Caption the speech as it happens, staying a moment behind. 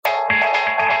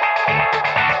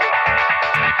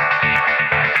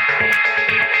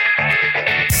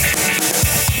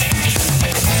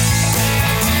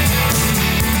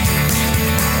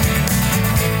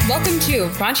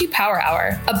Raunchy Power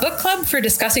Hour, a book club for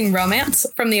discussing romance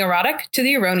from the erotic to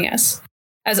the erroneous.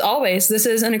 As always, this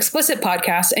is an explicit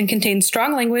podcast and contains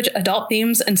strong language, adult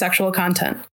themes, and sexual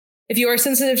content. If you are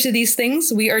sensitive to these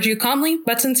things, we urge you calmly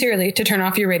but sincerely to turn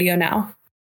off your radio now.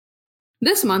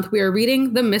 This month, we are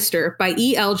reading The Mister by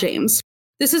E.L. James.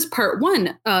 This is part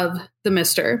 1 of The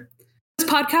Mister. This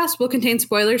podcast will contain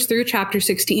spoilers through chapter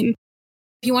 16. If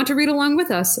you want to read along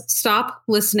with us, stop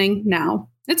listening now.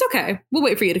 It's okay. We'll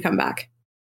wait for you to come back.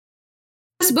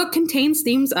 This book contains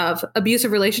themes of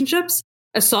abusive relationships,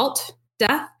 assault,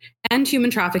 death, and human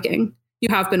trafficking. You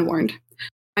have been warned.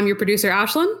 I'm your producer,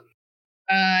 Ashlyn.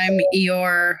 I'm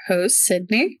your host,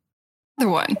 Sydney.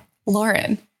 Other one,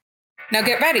 Lauren. Now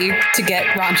get ready to get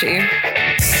raunchy.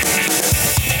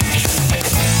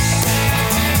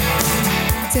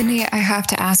 Sydney, I have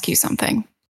to ask you something.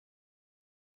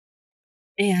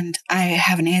 And I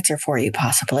have an answer for you,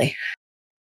 possibly.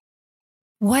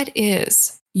 What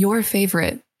is your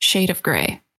favorite shade of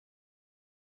gray?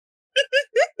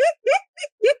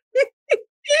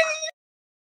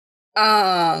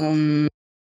 Let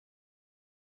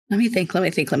me think.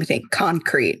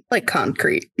 Concrete. Like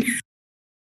concrete.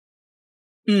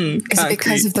 Is it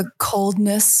because of the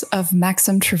coldness of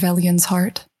Maxim Trevelyan's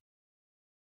heart?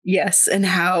 Yes, and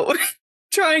how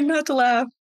trying not to laugh.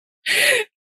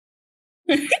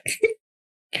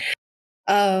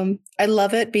 I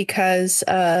love it because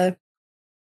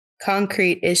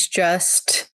concrete is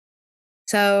just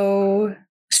so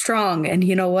strong, and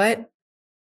you know what?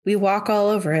 We walk all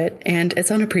over it, and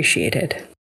it's unappreciated.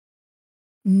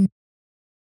 I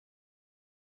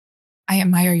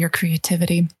admire your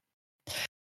creativity.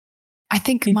 I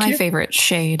think Thank my you. favorite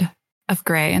shade of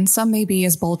gray, and some may be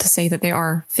as bold to say that there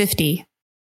are 50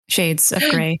 shades of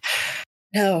gray.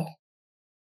 No.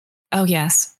 Oh,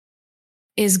 yes.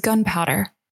 Is gunpowder.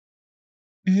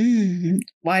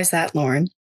 Why is that, Lauren?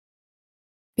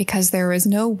 Because there is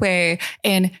no way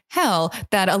in hell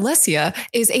that Alessia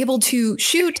is able to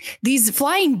shoot these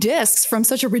flying discs from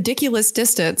such a ridiculous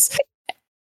distance.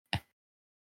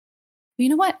 You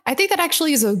know what? I think that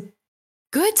actually is a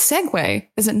good segue,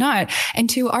 is it not,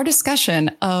 into our discussion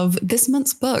of this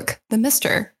month's book, The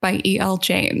Mister by E.L.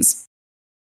 James.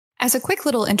 As a quick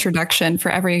little introduction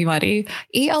for everybody,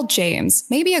 E.L. James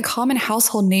may be a common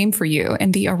household name for you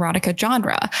in the erotica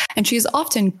genre, and she is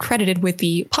often credited with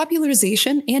the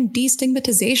popularization and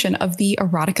destigmatization of the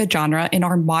erotica genre in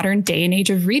our modern day and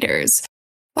age of readers.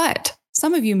 But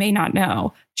some of you may not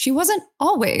know, she wasn't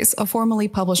always a formally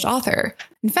published author.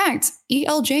 In fact,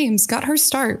 E.L. James got her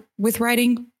start with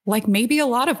writing like maybe a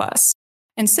lot of us.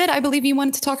 And Sid, I believe you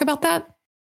wanted to talk about that?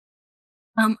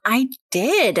 I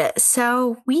did.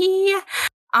 So E.L.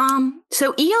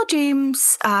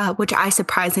 James, which I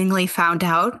surprisingly found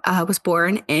out, was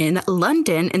born in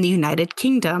London in the United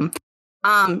Kingdom.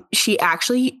 She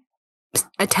actually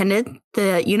attended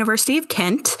the University of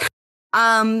Kent,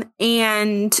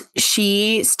 and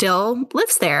she still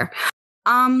lives there.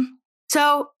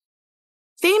 So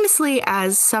famously,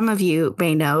 as some of you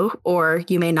may know, or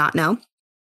you may not know,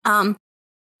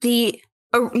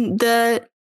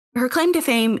 her claim to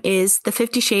fame is the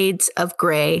 50 Shades of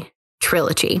Grey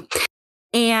trilogy.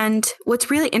 And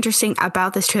what's really interesting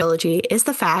about this trilogy is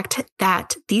the fact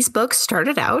that these books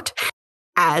started out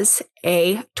as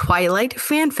a Twilight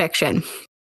fan fiction.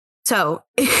 So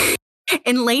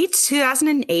in late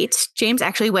 2008, James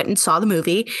actually went and saw the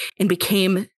movie and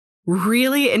became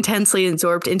really intensely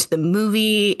absorbed into the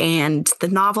movie and the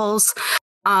novels.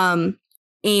 And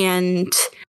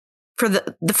for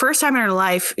the first time in her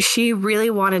life, she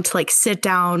really wanted to sit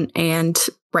down and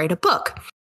write a book.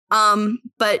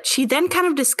 But she then kind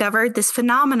of discovered this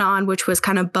phenomenon, which was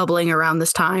kind of bubbling around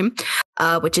this time,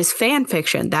 which is fan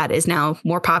fiction that is now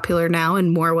more popular now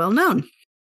and more well known.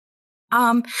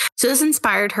 So this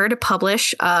inspired her to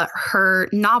publish her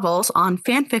novels on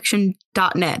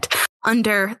fanfiction.net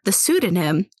under the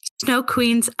pseudonym Snow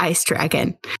Queen's Ice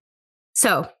Dragon.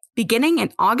 So beginning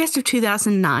in August of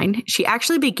 2009, she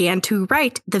actually began to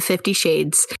write the 50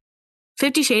 Shades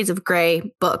of Grey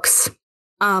books.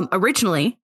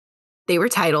 Originally, they were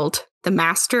titled The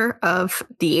Master of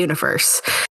the Universe,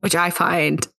 which I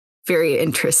find very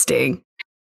interesting.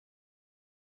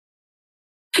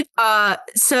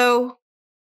 So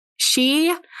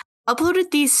she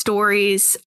uploaded these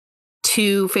stories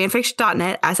to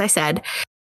fanfiction.net, as I said.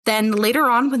 Then later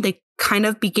on, when they kind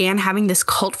of began having this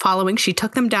cult following, she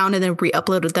took them down and then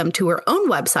re-uploaded them to her own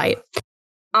website.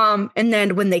 And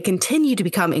then when they continued to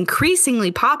become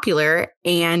increasingly popular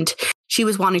and she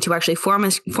was wanting to actually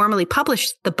formally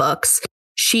publish the books,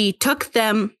 she took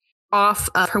them off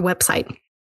of her website.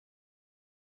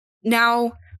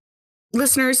 Now,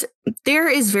 listeners, there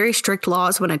is very strict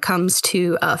laws when it comes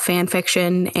to fan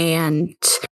fiction and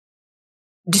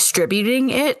distributing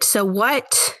it. So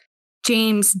what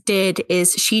James did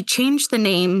is she changed the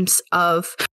names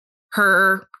of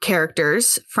her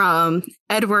characters from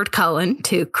Edward Cullen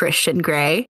to Christian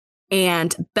Grey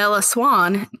and Bella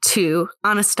Swan to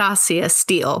Anastasia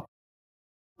Steele,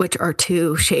 which are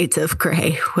 2 shades of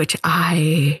gray, which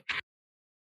I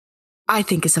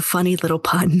think is a funny little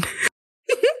pun.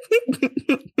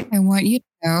 I want you to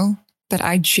know that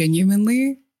I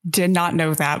genuinely did not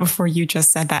know that before you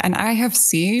just said that. And I have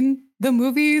seen the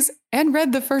movies and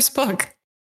read the first book.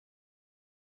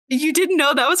 You didn't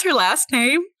know that was her last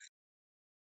name?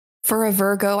 For a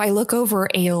Virgo, I look over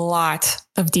a lot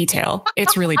of detail.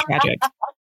 It's really tragic.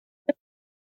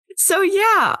 So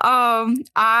yeah,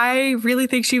 I really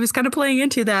think she was kind of playing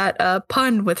into that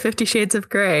pun with 50 Shades of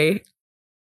Grey.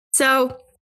 So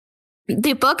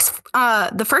the books,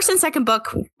 the first and second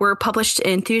book were published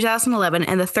in 2011,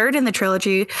 and the third in the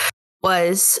trilogy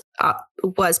was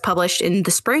published in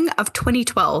the spring of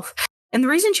 2012. And the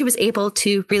reason she was able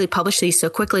to really publish these so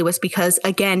quickly was because,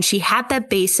 again, she had that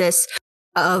basis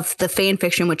of the fan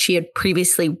fiction which she had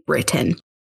previously written.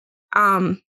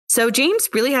 So James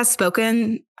really has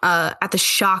spoken at the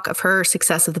shock of her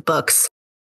success of the books.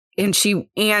 And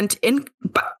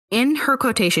in her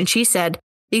quotation, she said,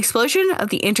 "The explosion of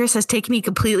the interest has taken me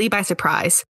completely by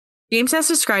surprise." James has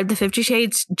described the 50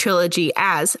 Shades trilogy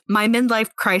as my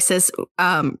midlife crisis,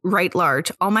 right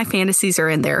large. All my fantasies are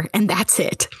in there, and that's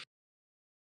it.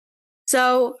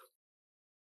 So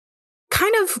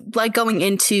kind of like going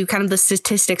into kind of the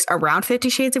statistics around 50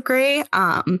 Shades of Grey,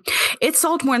 it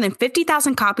sold more than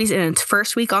 50,000 copies in its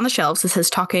first week on the shelves. This is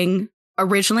talking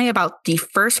originally about the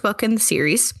first book in the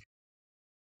series.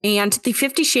 And the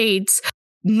 50 Shades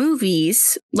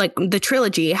movies, like the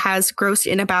trilogy, has grossed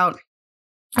in about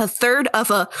a third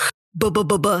of a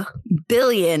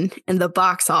billion in the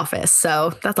box office.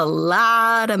 So that's a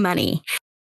lot of money.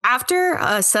 After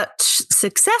such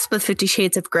success with 50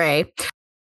 Shades of Grey,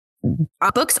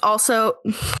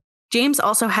 James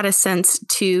also had a sense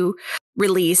to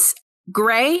release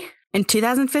Grey in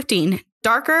 2015,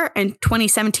 Darker in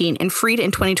 2017, and Freed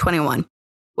in 2021,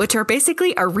 which are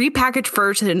basically a repackaged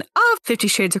version of 50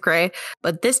 Shades of Grey,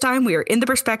 but this time we are in the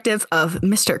perspective of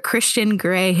Mr. Christian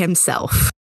Grey himself.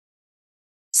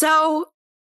 So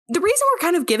the reason we're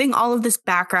kind of giving all of this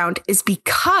background is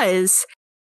because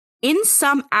in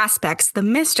some aspects,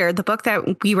 the book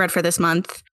that we read for this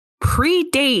month,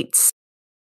 predates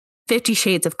 50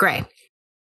 Shades of Grey.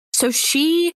 So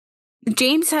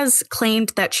James has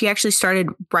claimed that she actually started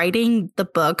writing the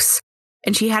books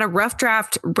and she had a rough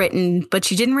draft written, but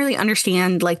she didn't really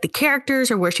understand like the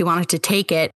characters or where she wanted to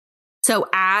take it. So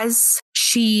as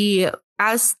the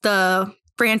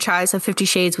franchise of 50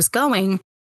 Shades was going,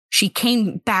 she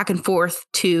came back and forth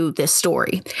to this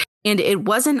story. And it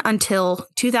wasn't until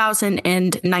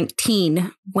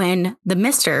 2019 when The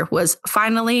Mister was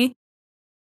finally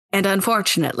and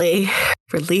unfortunately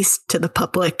released to the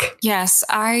public. Yes,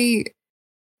 I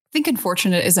think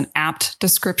unfortunate is an apt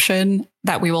description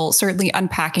that we will certainly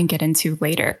unpack and get into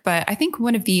later. But I think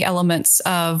one of the elements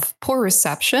of poor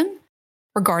reception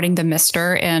regarding The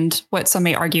Mister, and what some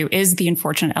may argue is the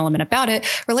unfortunate element about it,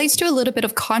 relates to a little bit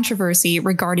of controversy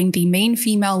regarding the main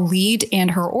female lead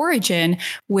and her origin,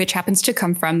 which happens to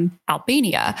come from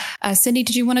Albania. Cindy,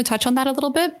 did you want to touch on that a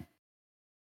little bit?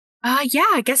 Yeah,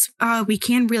 I guess we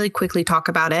can really quickly talk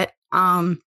about it.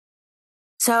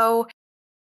 So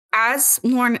as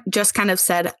Lauren just kind of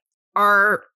said,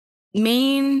 our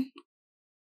main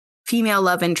female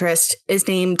love interest is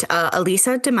named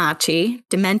Elisa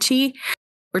Dimenci.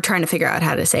 We're trying to figure out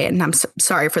how to say it, and I'm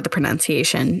sorry for the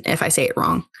pronunciation if I say it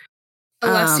wrong.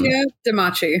 Alessia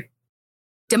Dimachi.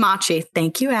 Dimachi.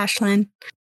 Thank you, Ashlyn.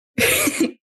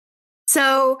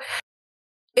 So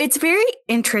it's very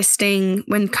interesting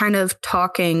when kind of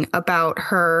talking about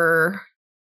her,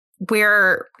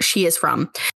 where she is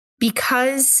from,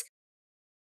 because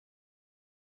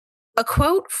a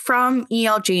quote from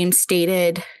E.L. James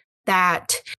stated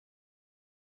that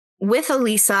with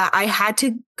Elisa, I had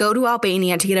to go to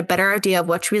Albania to get a better idea of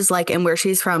what she was like and where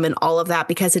she's from and all of that,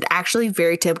 because it's actually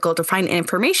very difficult to find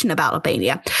information about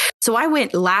Albania. So I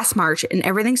went last March and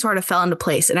everything sort of fell into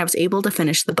place and I was able to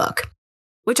finish the book,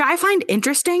 which I find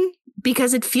interesting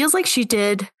because it feels like she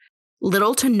did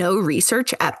little to no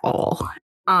research at all.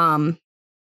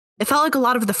 It felt like a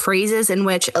lot of the phrases in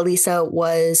which Elisa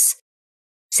was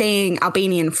saying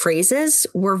Albanian phrases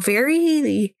were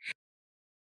very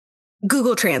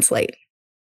Google Translate,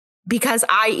 because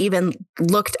I even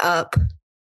looked up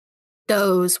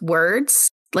those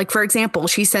words Like, for example,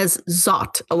 she says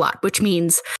Zot a lot, which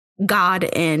means God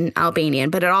in Albanian,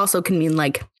 but it also can mean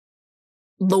like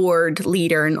Lord,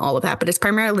 leader, and all of that. But it's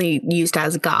primarily used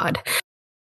as God.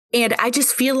 And I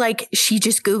just feel like she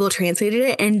just Google translated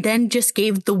it and then just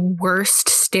gave the worst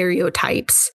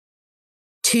stereotypes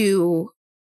to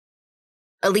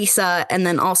Elisa and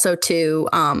then also to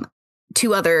a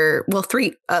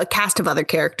cast of other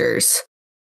characters.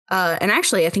 And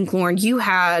actually, I think, Lauren, you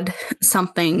had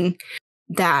something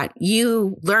that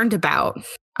you learned about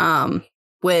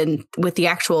with the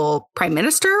actual prime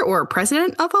minister or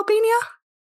president of Albania.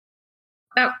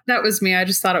 That was me. I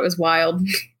just thought it was wild.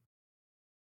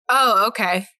 Oh,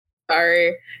 okay.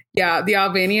 Sorry. Yeah, the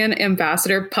Albanian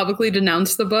ambassador publicly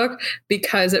denounced the book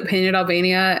because it painted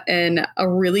Albania in a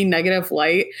really negative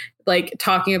light, like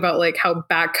talking about like how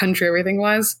backcountry everything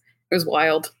was. It was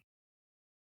wild.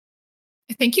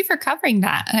 Thank you for covering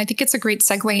that. And I think it's a great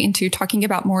segue into talking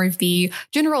about more of the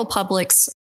general public's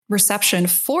reception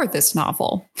for this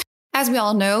novel. As we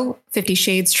all know, 50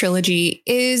 Shades trilogy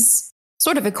is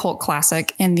sort of a cult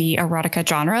classic in the erotica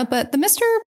genre, but The Mister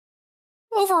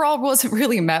overall wasn't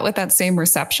really met with that same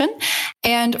reception.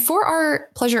 And for our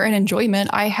pleasure and enjoyment,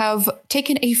 I have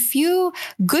taken a few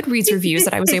Goodreads reviews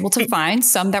that I was able to find,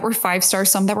 some that were 5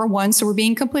 stars, some that were 1. So we're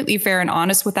being completely fair and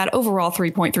honest with that overall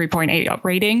 3.3.8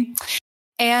 rating.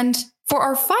 And for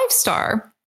our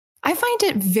 5-star, I find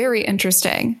it very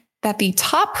interesting that the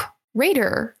top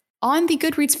rater on the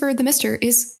Goodreads for The Mister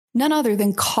is none other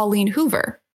than Colleen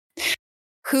Hoover,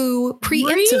 who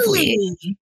preemptively,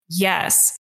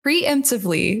 yes,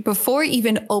 preemptively, before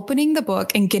even opening the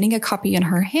book and getting a copy in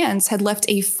her hands, had left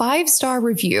a 5-star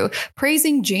review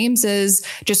praising James's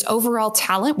just overall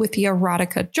talent with the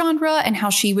erotica genre and how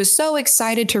she was so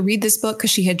excited to read this book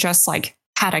because she had just like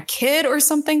had a kid or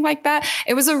something like that.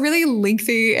 It was a really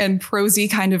lengthy and prosy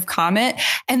kind of comment.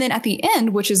 And then at the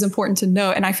end, which is important to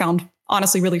note, and I found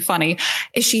honestly really funny,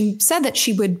 is she said that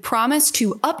she would promise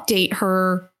to update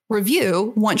her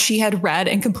review once she had read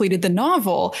and completed the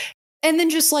novel. And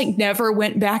then just like never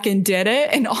went back and did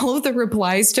it. And all of the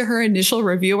replies to her initial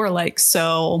review were like,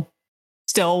 so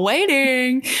still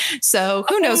waiting. So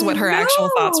who knows what her actual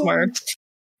thoughts were.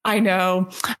 I know.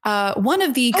 One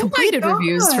of the completed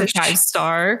reviews for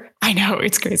 5-star. I know,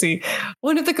 it's crazy.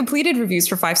 One of the completed reviews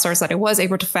for 5 stars that I was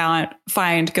able to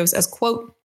find goes as,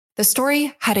 quote, "The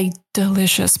story had a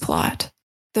delicious plot.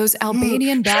 Those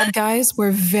Albanian bad guys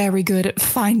were very good at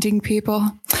finding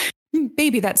people.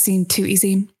 Maybe that seemed too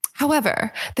easy.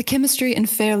 However, the chemistry and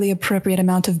fairly appropriate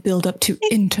amount of build-up to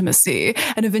intimacy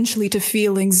and eventually to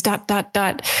feelings, ...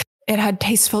 It had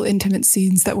tasteful, intimate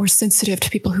scenes that were sensitive to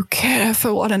people who care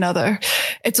for one another.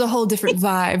 It's a whole different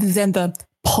vibe than the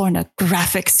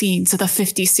pornographic scenes of the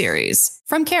 50 series."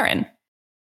 From Karen.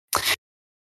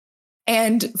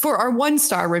 And for our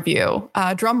 1-star review,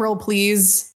 drum roll,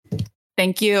 please.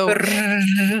 Thank you.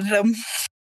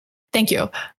 Thank you.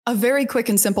 A very quick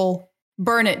and simple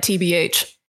burn it,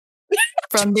 TBH.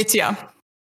 From Nitya.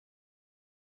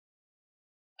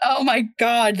 Oh my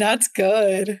God, that's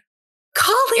good.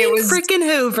 Colleen freaking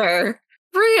Hoover.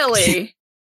 Really?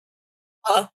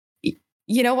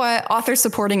 You know what? Author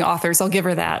supporting authors. I'll give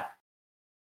her that.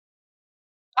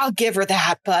 I'll give her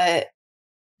that, but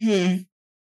you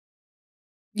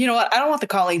know what? I don't want the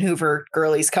Colleen Hoover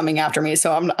girlies coming after me,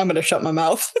 so I'm going to shut my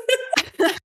mouth.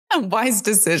 A wise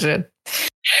decision.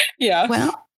 Yeah.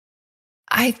 Well,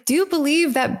 I do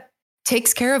believe that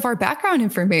takes care of our background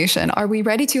information. Are we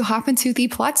ready to hop into the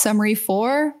plot summary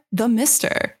for The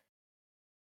Mister?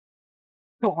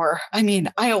 Sure. I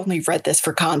mean, I only read this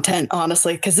for content,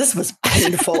 honestly, because this was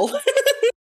painful.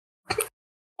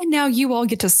 And now you all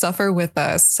get to suffer with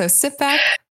us. So sit back,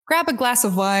 grab a glass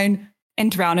of wine, and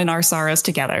drown in our sorrows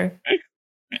together.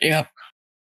 Yep.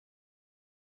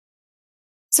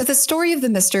 So the story of The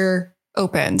Mister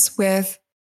opens with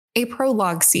a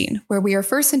prologue scene where we are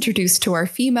first introduced to our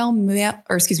female lead,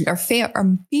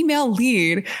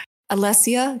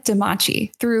 Alessia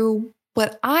Damachi, through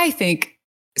what I think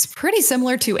is pretty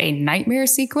similar to a nightmare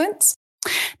sequence.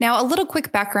 Now, a little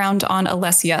quick background on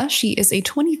Alessia. She is a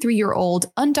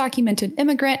 23-year-old undocumented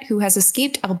immigrant who has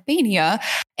escaped Albania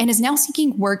and is now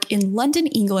seeking work in London,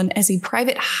 England as a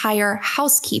private hire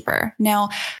housekeeper. Now,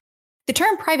 the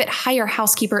term private hire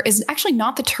housekeeper is actually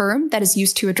not the term that is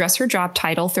used to address her job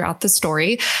title throughout the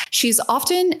story. She's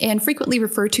often and frequently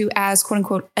referred to as, quote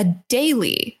unquote, a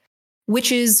daily,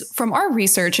 which is, from our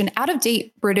research, an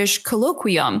out-of-date British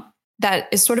colloquium that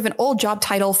is sort of an old job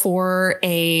title for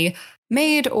a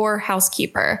maid or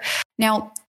housekeeper.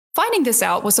 Now, Finding this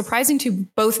out was surprising to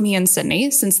both me and Sydney,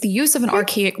 since the use of an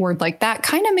archaic word like that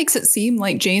kind of makes it seem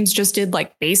like James just did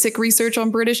like basic research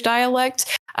on British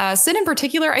dialect. Sid in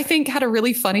particular, I think, had a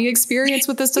really funny experience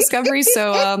with this discovery.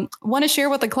 So want to share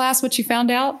with the class what you found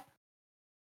out?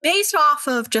 Based off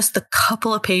of just the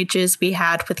couple of pages we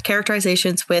had with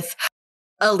characterizations with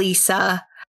Elisa,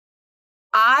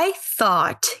 I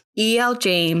thought E.L.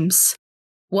 James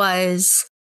was...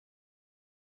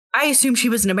 I assume she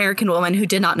was an American woman who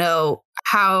did not know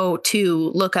how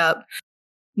to look up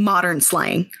modern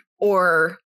slang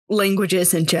or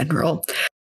languages in general.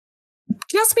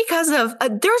 Just because of,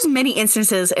 there's many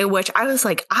instances in which I was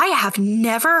like, I have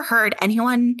never heard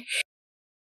anyone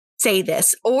say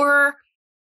this, or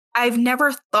I've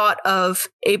never thought of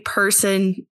a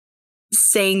person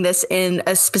saying this in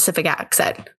a specific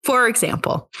accent. For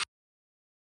example,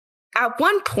 at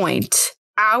one point,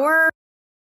 our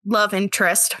love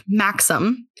interest,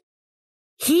 Maxim,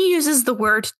 he uses the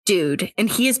word dude, and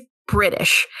he is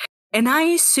British. And I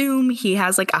assume he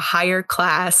has like a higher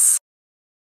class.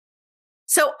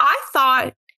 So I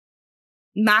thought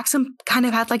Maxim kind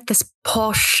of had like this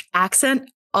posh accent.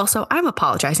 Also, I'm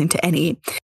apologizing to any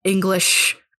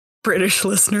English British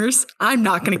listeners. I'm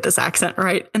not going to get this accent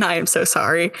right, and I am so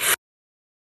sorry.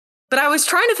 But I was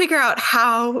trying to figure out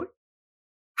how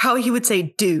he would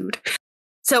say dude.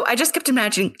 So I just kept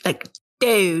imagining, like,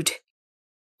 dude.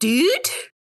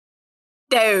 This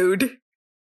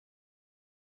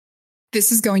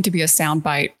is going to be a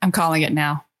soundbite. I'm calling it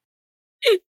now.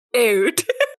 Dude.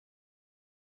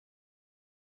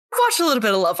 I've watched a little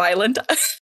bit of Love Island.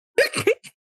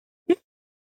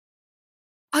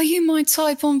 Are you my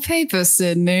type on paper,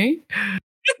 Sydney?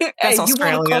 That's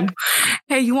Australian.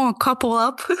 You want to couple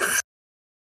up?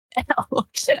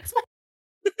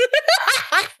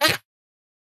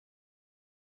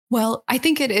 Well, I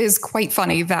think it is quite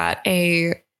funny that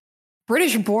a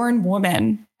British-born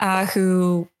woman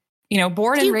who,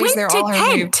 born and raised there all her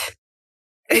life.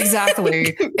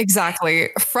 Exactly.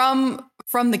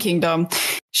 From the kingdom,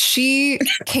 she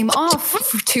came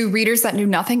off to readers that knew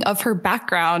nothing of her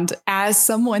background as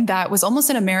someone that was almost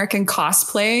an American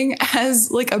cosplaying as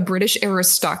like a British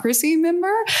aristocracy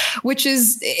member,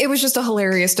 it was just a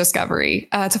hilarious discovery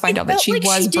to find out that she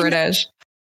was British.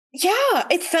 Yeah,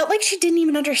 it felt like she didn't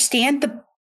even understand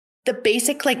the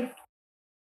basic, like,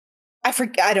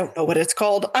 I don't know what it's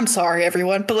called. I'm sorry,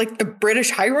 everyone, but like the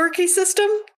British hierarchy system.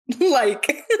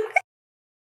 Like,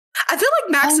 I feel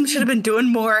like Maxim should have been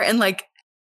doing more in like,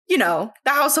 the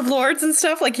House of Lords and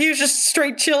stuff. Like he was just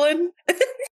straight chilling.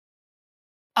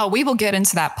 Oh, we will get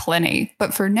into that plenty.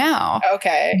 But for now,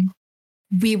 okay,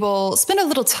 we will spend a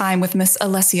little time with Miss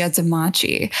Alessia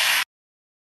Dimachi.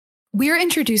 We're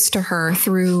introduced to her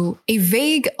through a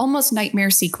vague, almost nightmare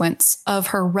sequence of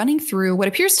her running through what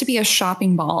appears to be a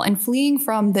shopping mall and fleeing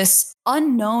from this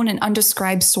unknown and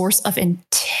undescribed source of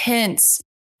intense,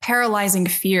 paralyzing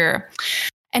fear.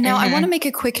 And now I want to make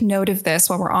a quick note of this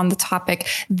while we're on the topic.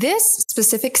 This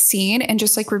specific scene and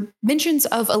just like mentions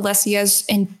of Alessia's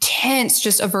intense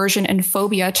just aversion and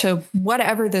phobia to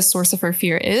whatever this source of her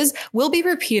fear is will be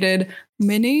repeated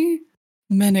many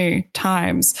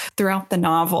times throughout the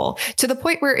novel, to the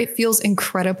point where it feels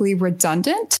incredibly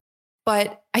redundant.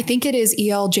 But I think it is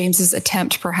E.L. James's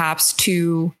attempt perhaps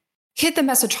to hit the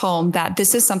message home that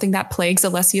this is something that plagues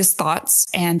Alessia's thoughts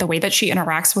and the way that she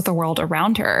interacts with the world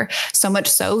around her. So much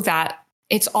so that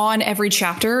it's on every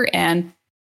chapter and,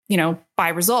 by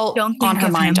result, on her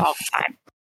mind all the time.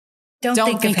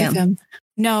 Don't think of him.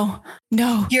 No.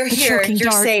 You're here.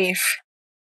 You're safe.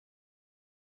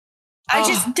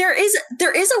 There is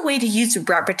a way to use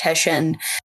repetition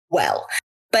well,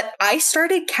 but I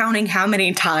started counting how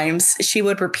many times she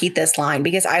would repeat this line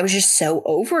because I was just so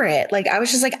over it. Like, I was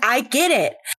just like, I get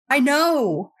it. I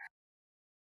know.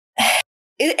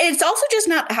 It's also just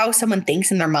not how someone thinks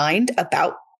in their mind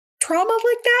about trauma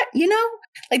like that,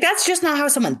 Like, that's just not how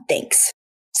someone thinks.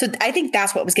 So I think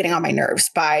that's what was getting on my nerves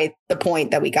by the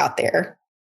point that we got there.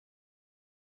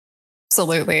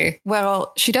 Absolutely.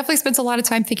 Well, she definitely spends a lot of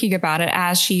time thinking about it,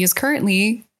 as she is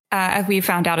currently, as we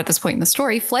found out at this point in the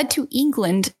story, fled to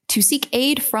England to seek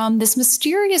aid from this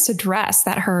mysterious address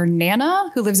that her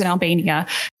Nana, who lives in Albania,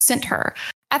 sent her.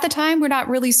 At the time, we're not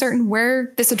really certain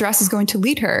where this address is going to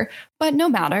lead her, but no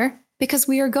matter, because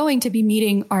we are going to be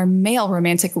meeting our male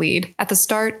romantic lead at the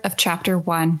start of chapter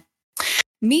 1.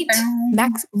 Meet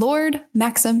Lord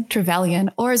Maxim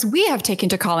Trevelyan, or as we have taken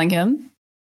to calling him,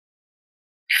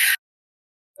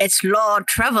 it's Lord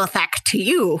Trevelthak to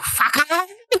you, fucker.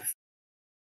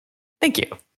 Thank you.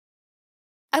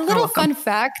 A little fun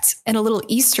fact and a little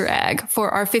Easter egg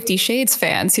for our 50 Shades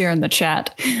fans here in the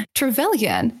chat.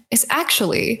 Trevelyan is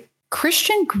actually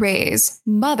Christian Grey's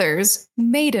mother's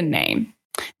maiden name,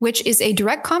 which is a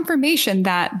direct confirmation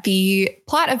that the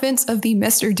plot events of The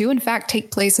Mister do in fact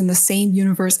take place in the same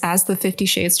universe as the 50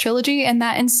 Shades trilogy, and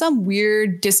that in some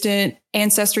weird, distant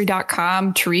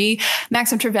Ancestry.com tree,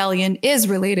 Maxim Trevelyan is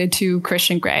related to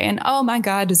Christian Grey. And oh my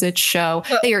God, does it show?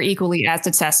 They are equally as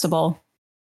detestable.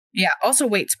 Yeah. Also,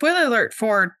 wait, spoiler alert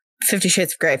for 50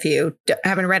 Shades of Grey if you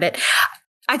haven't read it.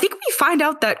 I think we find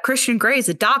out that Christian Grey is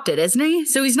adopted, isn't he?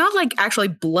 So he's not like actually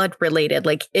blood related.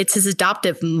 Like it's his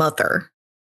adoptive mother.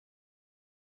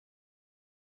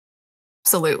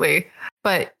 Absolutely.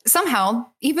 But somehow,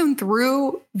 even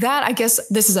through that, I guess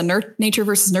this is a nature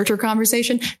versus nurture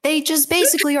conversation. They just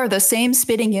basically are the same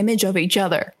spitting image of each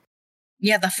other.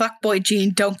 Yeah, the fuckboy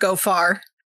gene don't go far.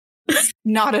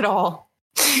 Not at all.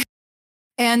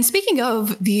 And speaking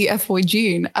of the F-boy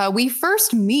gene, we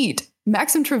first meet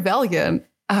Maxim Trevelyan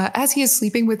as he is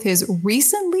sleeping with his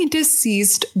recently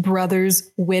deceased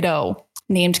brother's widow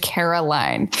named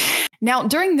Caroline. Now,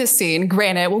 during this scene,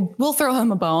 granted, we'll throw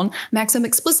him a bone. Maxim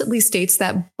explicitly states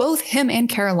that both him and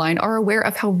Caroline are aware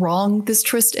of how wrong this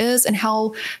tryst is and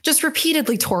how just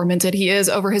repeatedly tormented he is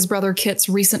over his brother Kit's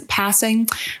recent passing.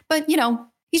 But,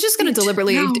 he's just going to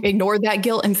deliberately ignore that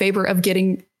guilt in favor of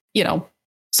getting,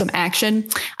 some action.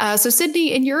 So,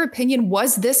 Sydney, in your opinion,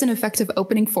 was this an effective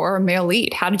opening for our male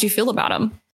lead? How did you feel about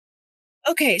him?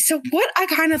 Okay, so what I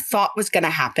kind of thought was going to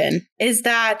happen is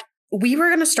that we were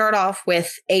going to start off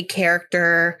with a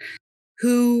character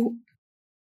who,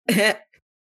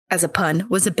 as a pun,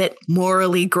 was a bit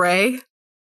morally gray.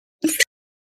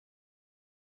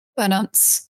 But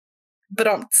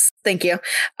thank you.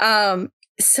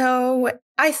 So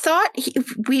I thought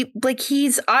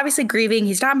he's obviously grieving.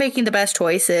 He's not making the best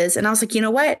choices. And I was like, you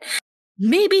know what?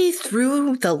 Maybe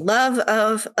through the love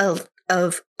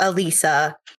of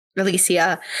Alicia,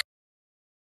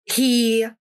 he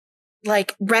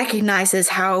recognizes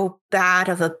how bad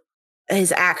of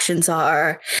his actions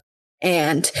are.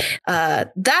 And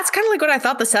that's kind of like what I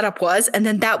thought the setup was. And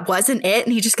then that wasn't it.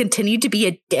 And he just continued to be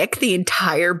a dick the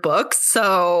entire book.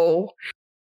 So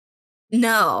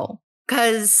no,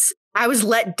 because I was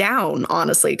let down,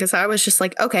 honestly, because I was just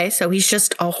like, okay, so he's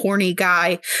just a horny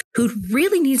guy who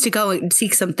really needs to go and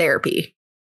seek some therapy.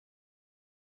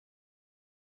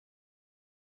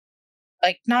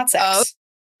 Like, not sex,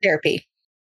 therapy.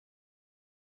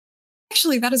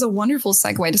 Actually, that is a wonderful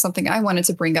segue to something I wanted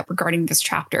to bring up regarding this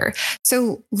chapter.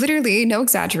 So literally, no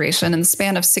exaggeration, in the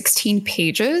span of 16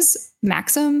 pages,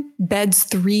 Maxim beds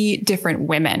 3 different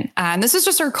women. And this is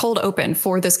just our cold open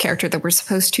for this character that we're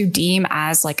supposed to deem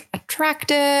as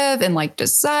attractive and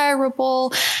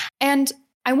desirable. And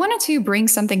I wanted to bring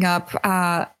something up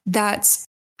that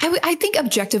I think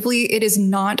objectively it is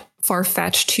not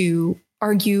far-fetched to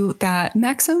argue that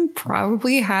Maxim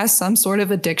probably has some sort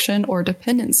of addiction or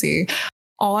dependency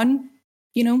on,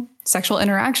 sexual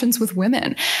interactions with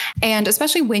women. And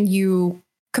especially when you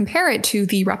compare it to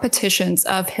the repetitions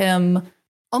of him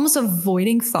almost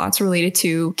avoiding thoughts related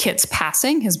to Kit's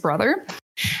passing, his brother.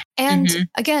 And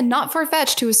again, not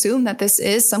far-fetched to assume that this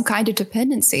is some kind of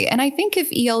dependency. And I think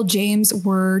if E.L. James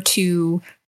were to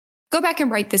go back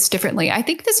and write this differently, I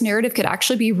think this narrative could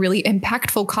actually be really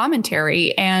impactful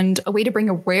commentary and a way to bring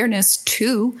awareness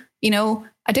to,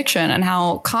 addiction and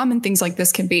how common things like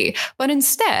this can be. But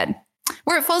instead,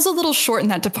 where it falls a little short in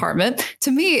that department,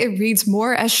 to me, it reads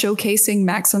more as showcasing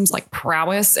Maxim's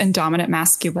prowess and dominant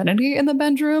masculinity in the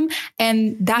bedroom.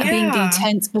 And that being the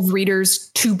intent of readers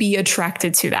to be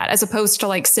attracted to that, as opposed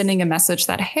to sending a message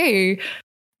that, hey,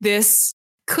 this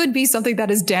could be something that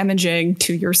is damaging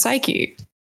to your psyche.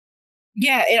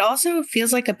 Yeah, it also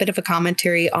feels like a bit of a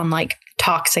commentary on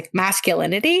toxic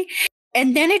masculinity.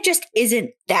 And then it just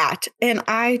isn't that. And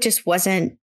I just was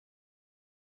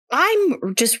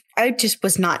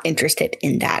not interested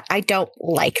in that. I don't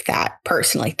like that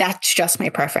personally. That's just my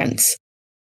preference.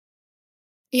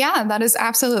 Yeah, that is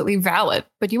absolutely valid.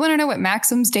 But you want to know what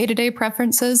Maxim's day-to-day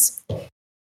preference is?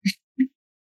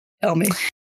 Tell me.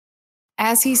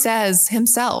 As he says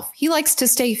himself, he likes to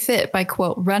stay fit by,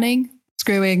 quote, running,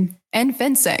 screwing, and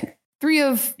fencing. 3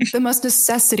 of the most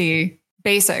necessity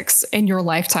basics in your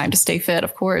lifetime to stay fit,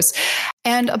 of course.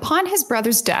 And upon his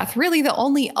brother's death, really the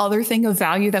only other thing of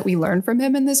value that we learn from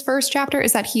him in this first chapter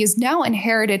is that he has now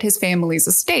inherited his family's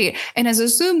estate and has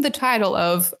assumed the title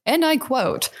of, and I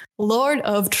quote, Lord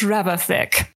of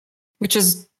Trevethick, which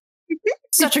is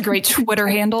such a great Twitter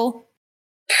handle.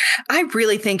 I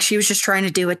really think she was just trying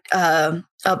to do a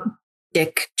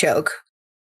dick joke.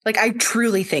 I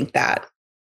truly think that.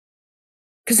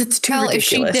 Because it's too ridiculous. If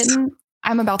she didn't,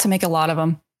 I'm about to make a lot of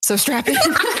them. So strap in.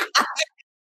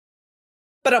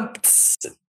 But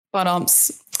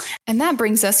And that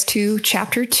brings us to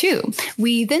chapter 2.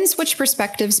 We then switch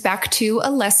perspectives back to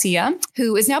Alessia,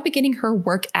 who is now beginning her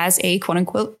work as a quote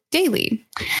unquote daily.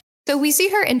 So we see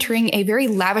her entering a very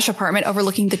lavish apartment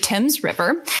overlooking the Thames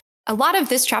River. A lot of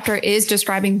this chapter is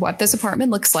describing what this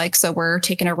apartment looks like. So we're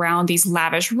taken around these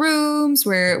lavish rooms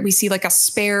where we see like a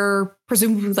spare,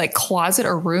 presumably like closet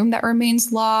or room that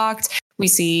remains locked. We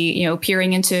see,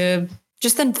 peering into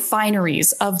just the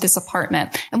fineries of this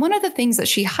apartment. And one of the things that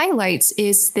she highlights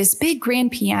is this big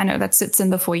grand piano that sits in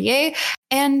the foyer,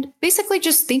 and basically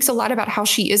just thinks a lot about how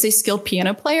she is a skilled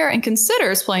piano player and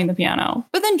considers playing the piano,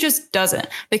 but then just doesn't,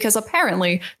 because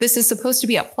apparently this is supposed to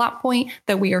be a plot point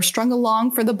that we are strung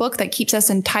along for the book that keeps us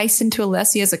enticed into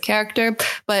Alessia as a character,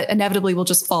 but inevitably will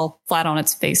just fall flat on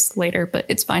its face later, but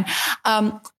it's fine.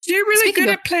 You're really good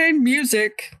at playing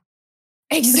music.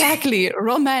 Exactly.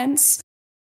 Romance.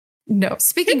 No.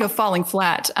 Speaking of falling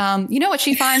flat, you know what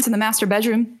she finds in the master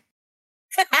bedroom?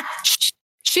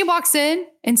 She walks in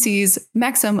and sees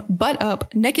Maxim butt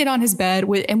up, naked on his bed,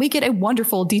 and we get a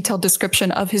wonderful detailed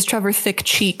description of his Trevor thick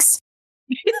cheeks.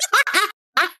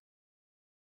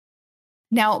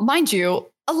 Now, mind you,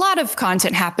 a lot of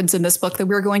content happens in this book that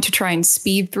we're going to try and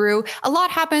speed through. A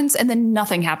lot happens and then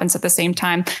nothing happens at the same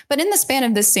time. But in the span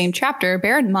of this same chapter,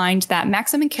 bear in mind that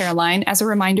Maxim and Caroline, as a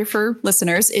reminder for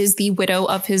listeners, is the widow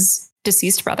of his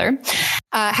deceased brother.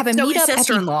 Have a meetup. His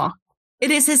sister-in-law.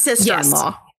 It is his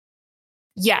sister-in-law.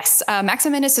 Yes,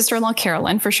 Maxim and his sister-in-law,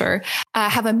 Caroline, for sure,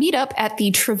 have a meetup at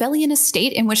the Trevelyan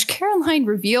estate in which Caroline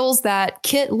reveals that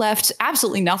Kit left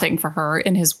absolutely nothing for her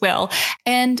in his will,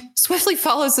 and swiftly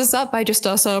follows this up by just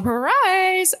a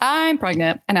surprise, I'm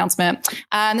pregnant announcement.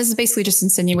 And this is basically just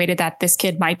insinuated that this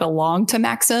kid might belong to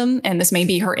Maxim, and this may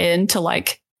be her in to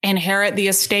like inherit the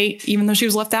estate, even though she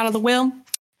was left out of the will.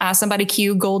 Somebody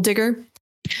cue Gold Digger.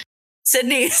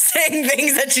 Sydney is saying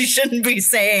things that she shouldn't be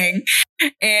saying.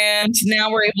 And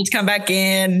now we're able to come back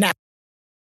in.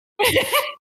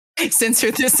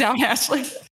 Censor this out, Ashley.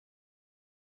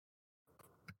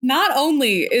 Not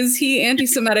only is he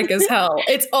anti-Semitic as hell,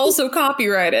 it's also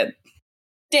copyrighted.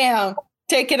 Damn.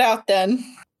 Take it out then.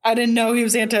 I didn't know he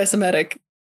was anti-Semitic.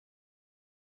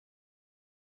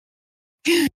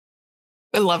 I'd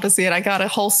love to see it. I got a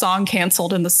whole song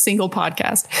canceled in the single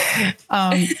podcast.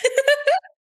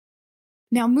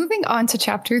 Now, moving on to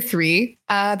chapter 3,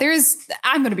 I'm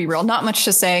going to be real, not much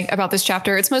to say about this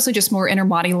chapter. It's mostly just more inner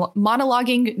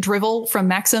monologuing drivel from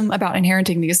Maxim about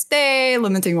inheriting the estate,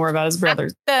 lamenting more about his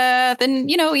brother's death,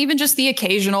 and, even just the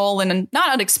occasional and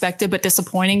not unexpected, but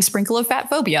disappointing sprinkle of fat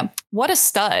phobia. What a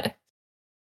stud.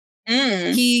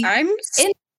 I'm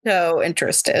so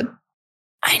interested.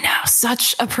 I know,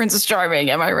 such a Princess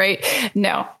Charming, am I right?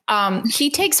 No.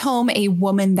 He takes home a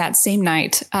woman that same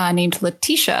night named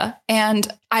Letitia, and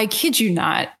I kid you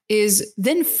not, is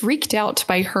then freaked out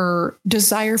by her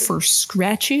desire for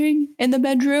scratching in the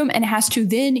bedroom and has to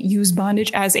then use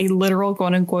bondage as a literal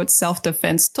quote unquote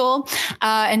self-defense tool.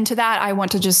 And to that, I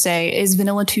want to just say, is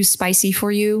vanilla too spicy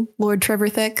for you, Lord Trevor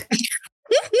Thick?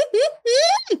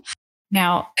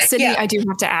 Now, Sydney, yeah. I do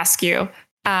have to ask you,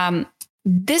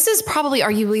 this is probably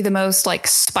arguably the most like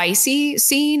spicy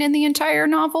scene in the entire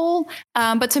novel.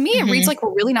 But to me, it reads like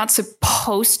we're really not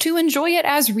supposed to enjoy it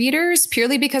as readers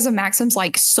purely because of Maxim's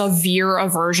like severe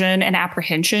aversion and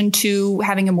apprehension to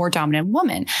having a more dominant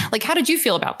woman. Like, how did you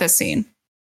feel about this scene?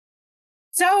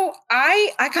 So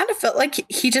I kind of felt like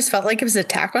he just felt like it was an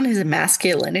attack on his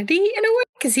masculinity in a way,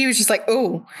 because he was just like,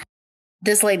 oh,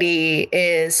 this lady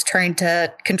is trying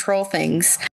to control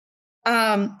things.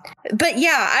 But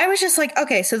yeah, I was just like,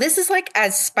 okay, so this is like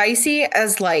as spicy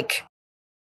as like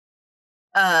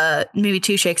maybe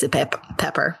 2 shakes of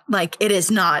pepper. Like, it is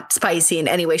not spicy in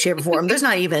any way, shape, or form. There's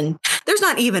not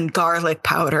even garlic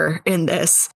powder in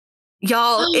this.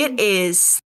 Y'all, it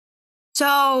is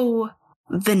so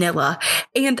vanilla.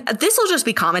 And this will just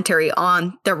be commentary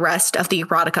on the rest of the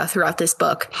erotica throughout this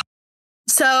book.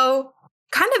 So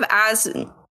kind of as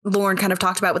Lauren kind of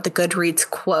talked about with the Goodreads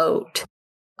quote,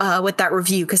 with that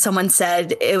review, because someone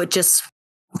said it would just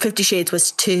 50 Shades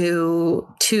was too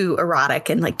erotic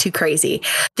and like too crazy.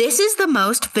 This is the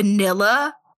most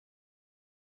vanilla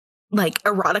like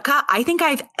erotica I think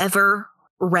I've ever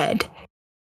read.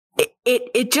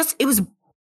 It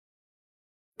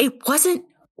wasn't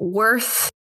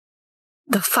worth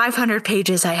the 500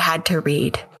 pages I had to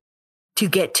read to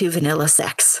get to vanilla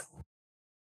sex.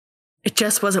 It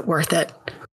just wasn't worth it.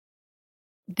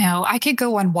 No, I could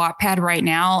go on Wattpad right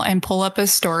now and pull up a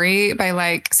story by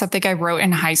like something I wrote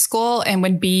in high school and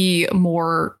would be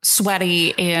more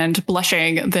sweaty and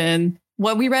blushing than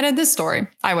what we read in this story,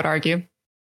 I would argue.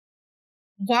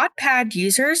 Wattpad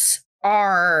users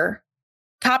are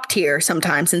top tier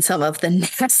sometimes in some of the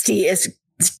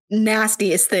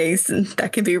nastiest things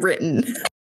that can be written.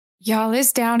 Y'all,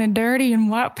 it's down and dirty in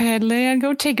Wattpad land.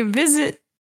 Go take a visit.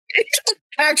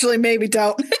 Actually, maybe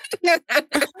don't.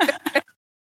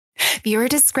 Viewer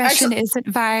discretion is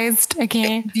advised.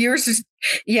 Okay. Viewers,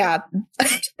 yeah.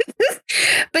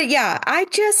 But yeah, I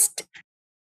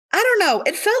don't know.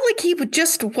 It felt like he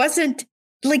just wasn't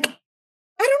like,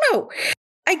 I don't know.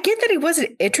 I get that he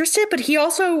wasn't interested, but he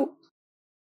also,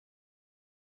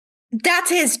 that's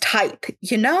his type,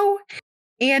 you know?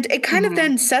 And it kind of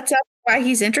then sets up why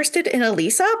he's interested in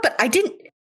Elisa, but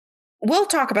we'll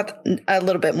talk about a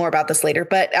little bit more about this later,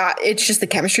 but it's just the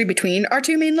chemistry between our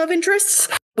two main love interests,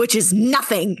 which is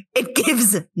nothing. It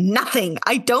gives nothing.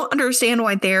 I don't understand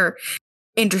why they're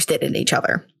interested in each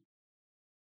other.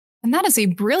 And that is a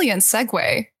brilliant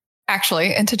segue,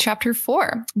 actually, into chapter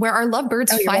 4, where our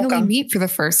lovebirds finally meet for the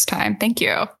first time. Thank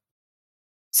you.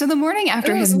 So the morning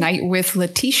after his night with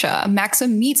Letitia,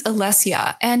 Maxim meets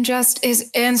Alessia and just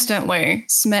is instantly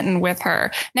smitten with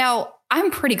her. Now,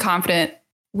 I'm pretty confident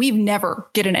we've never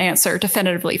get an answer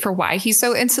definitively for why he's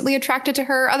so instantly attracted to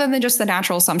her, other than just the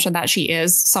natural assumption that she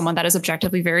is someone that is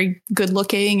objectively very good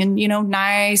looking and,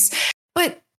 nice.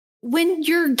 But when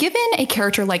you're given a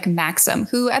character like Maxim,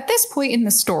 who at this point in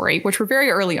the story, which we're very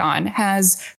early on,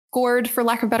 has scored, for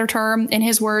lack of a better term, in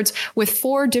his words, with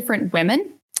 4 different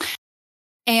women,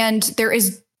 and there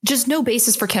is just no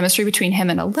basis for chemistry between him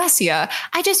and Alessia,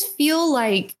 I just feel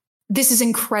like this is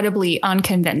incredibly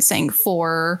unconvincing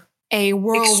for a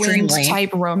whirlwind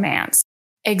type romance.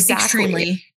 Exactly.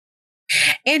 Extremely.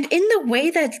 And in the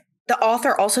way that the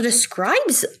author also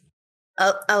describes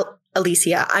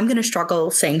Alicia, I'm going to struggle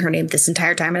saying her name this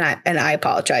entire time, and I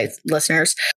apologize,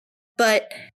 listeners.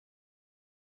 But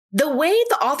the way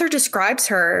the author describes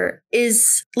her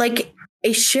is like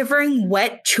a shivering,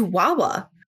 wet chihuahua.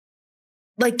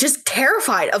 Like just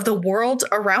terrified of the world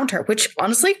around her, which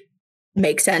honestly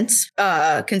makes sense,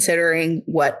 considering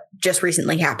what just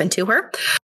recently happened to her.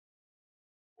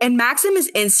 And Maxim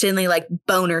is instantly like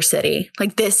boner city.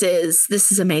 Like this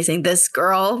is amazing. This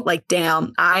girl, like,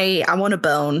 damn, I want to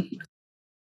bone.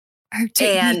 Oh,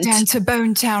 take me down to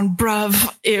Bone Town,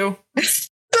 bruv. Ew.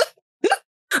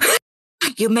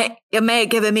 You may have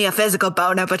given me a physical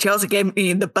boner, but you also gave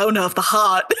me the boner of the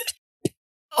heart.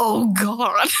 Oh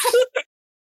God.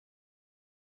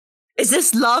 Is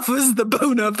this love was the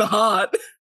boner of the heart?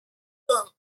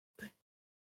 I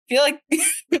feel like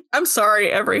I'm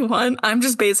sorry, everyone. I'm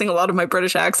just basing a lot of my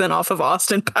British accent off of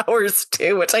Austin Powers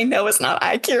too, which I know is not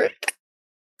accurate.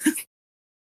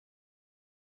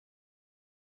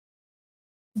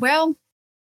 Well,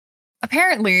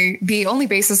 apparently the only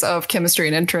basis of chemistry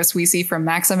and interest we see from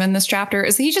Maxim in this chapter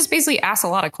is that he just basically asks a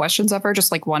lot of questions of her,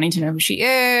 just like wanting to know who she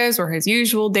is, where his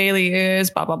usual daily is,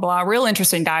 blah, blah, blah. Real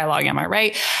interesting dialogue, am I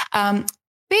right?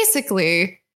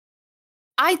 Basically,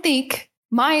 I think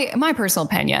my personal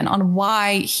opinion on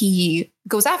why he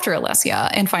goes after Alessia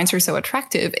and finds her so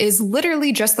attractive is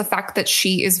literally just the fact that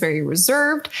she is very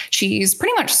reserved. She's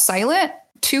pretty much silent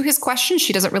to his questions.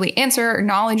 She doesn't really answer or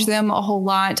acknowledge them a whole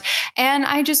lot. And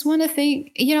I just want to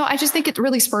think, I just think it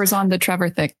really spurs on the Trevor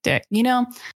thick dick, Yeah.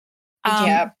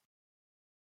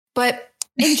 But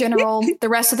in general, the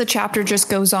rest of the chapter just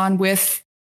goes on with,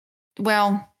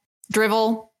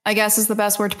 drivel, I guess is the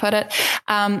best word to put it.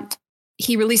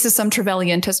 He releases some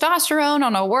Trevelyan testosterone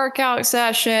on a workout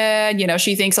session.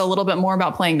 She thinks a little bit more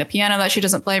about playing the piano that she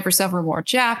doesn't play for several more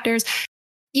chapters.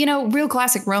 Real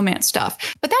classic romance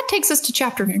stuff. But that takes us to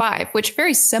chapter 5, which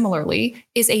very similarly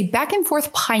is a back and forth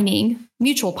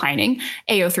mutual pining,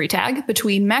 AO3 tag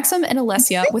between Maxim and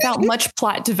Alessia without much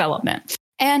plot development.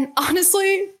 And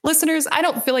honestly, listeners, I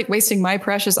don't feel like wasting my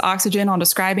precious oxygen on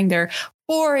describing their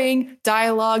boring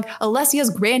dialogue, Alessia's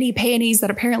granny panties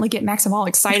that apparently get Maxim all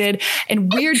excited,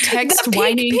 and weird text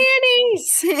whining.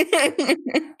 Panties.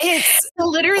 It's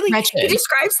literally, wretched. He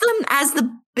describes them as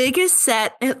the biggest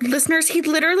set. Listeners, he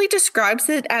literally describes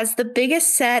it as the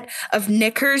biggest set of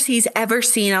knickers he's ever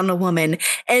seen on a woman.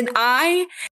 And I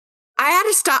had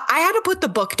to stop. I had to put the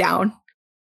book down.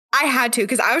 I had to,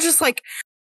 because I was just like,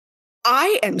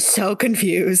 I am so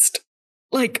confused.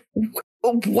 Like,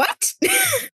 what?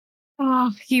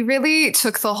 Oh, he really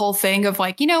took the whole thing of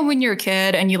like, when you're a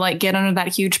kid and you like get under that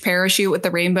huge parachute with the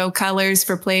rainbow colors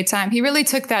for playtime. He really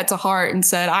took that to heart and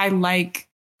said, I like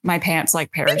my pants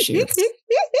like parachutes.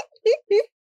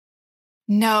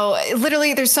 No,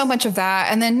 literally, there's so much of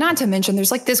that. And then not to mention,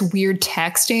 there's like this weird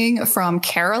texting from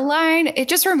Caroline. It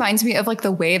just reminds me of like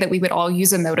the way that we would all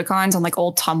use emoticons on like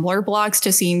old Tumblr blogs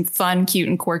to seem fun, cute,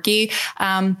 and quirky.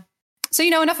 So,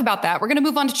 enough about that. We're going to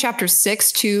move on to chapter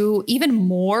 6 to even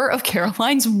more of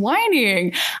Caroline's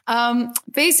whining.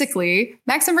 Basically,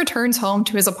 Maxim returns home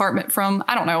to his apartment from,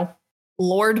 I don't know,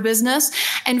 Lord business,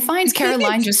 and finds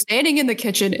Caroline just standing in the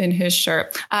kitchen in his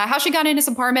shirt. How she got in his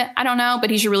apartment, I don't know, but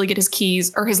he should really get his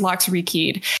keys or his locks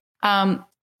rekeyed.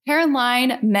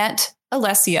 Caroline met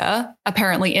Alessia,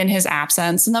 apparently in his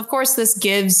absence. And of course, this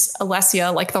gives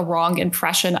Alessia like the wrong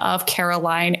impression of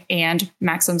Caroline and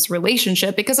Maxim's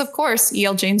relationship, because of course,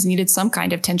 E.L. James needed some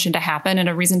kind of tension to happen and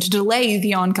a reason to delay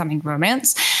the oncoming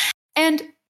romance. And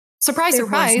surprise,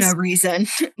 surprise. There was no reason.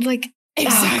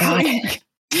 Exactly.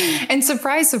 Oh, and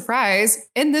surprise, surprise,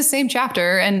 in this same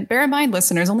chapter, and bear in mind,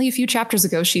 listeners, only a few chapters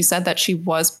ago, she said that she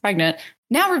was pregnant,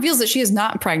 now reveals that she is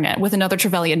not pregnant with another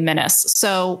Trevelyan menace.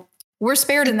 So we're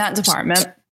spared in that department.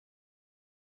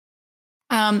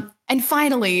 And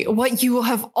finally, what you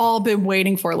have all been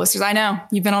waiting for, listeners, I know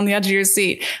you've been on the edge of your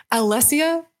seat.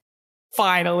 Alessia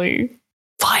finally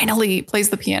plays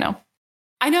the piano.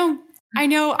 I know,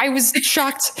 I was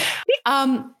shocked.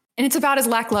 And it's about as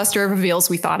lackluster of a reveal as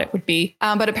we thought it would be.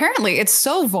 But apparently it's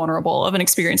so vulnerable of an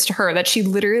experience to her that she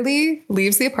literally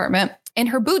leaves the apartment and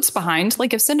her boots behind,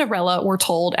 like if Cinderella were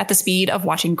told at the speed of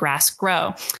watching grass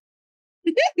grow.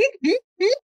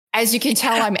 As you can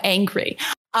tell, I'm angry.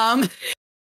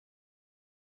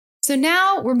 So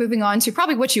now we're moving on to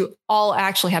probably what you all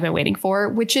actually have been waiting for,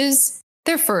 which is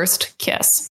their first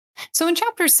kiss. So in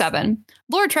chapter 7,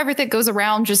 Lord Treverthick goes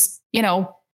around just, I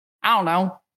don't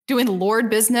know, doing Lord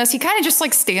business. He kind of just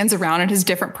like stands around at his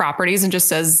different properties and just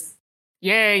says,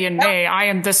 yay and nay, I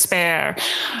am despair.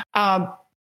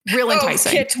 Real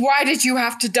enticing. Oh, Kit, why did you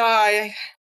have to die?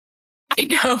 I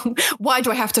know. Why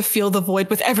do I have to feel the void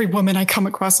with every woman I come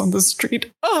across on the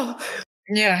street? Oh,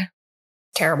 yeah.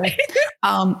 Terrible.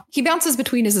 He bounces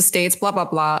between his estates, blah, blah,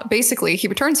 blah. Basically, he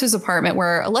returns to his apartment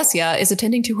where Alessia is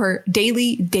attending to her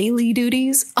daily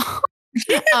duties.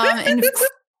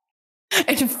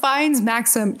 And finds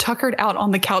Maxim tuckered out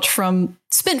on the couch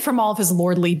spent from all of his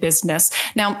lordly business.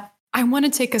 Now, I want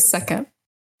to take a second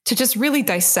to just really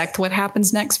dissect what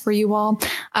happens next for you all.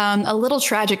 A little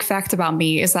tragic fact about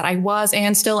me is that I was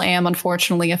and still am,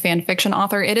 unfortunately, a fan fiction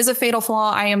author. It is a fatal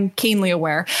flaw. I am keenly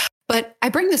aware. But I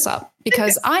bring this up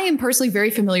because I am personally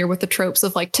very familiar with the tropes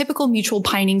of like typical mutual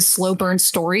pining, slow burn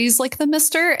stories like The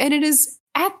Mister. And it is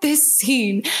at this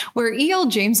scene where E.L.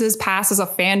 James's past as a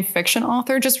fan fiction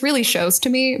author just really shows to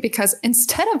me, because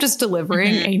instead of just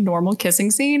delivering a normal kissing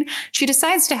scene, she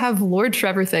decides to have Lord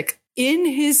Treverthick in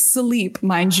his sleep,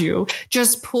 mind you,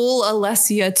 just pull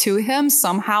Alessia to him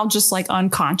somehow, just like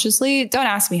unconsciously. Don't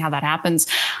ask me how that happens.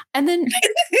 And then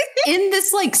in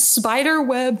this like spider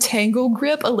web tangle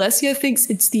grip, Alessia thinks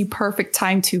it's the perfect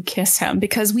time to kiss him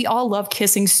because we all love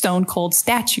kissing stone cold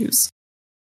statues.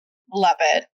 Love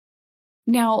it.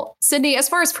 Now, Sydney, as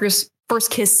far as first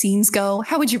kiss scenes go,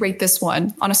 how would you rate this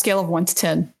one on a scale of 1 to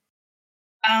 10?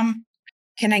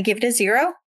 Can I give it a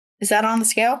 0? Is that on the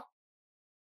scale?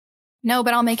 No,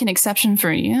 but I'll make an exception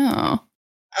for you.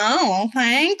 Oh,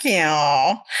 thank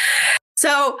you.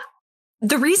 So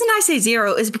the reason I say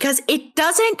 0 is because it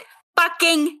doesn't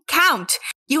fucking count.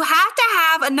 You have to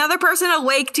have another person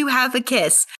awake to have a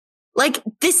kiss. Like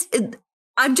this,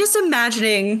 I'm just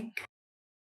imagining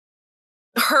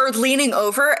her leaning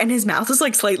over and his mouth is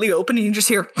like slightly open and you just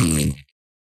hear. Why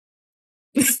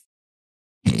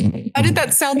did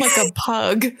that sound like a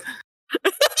pug?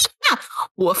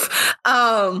 Woof.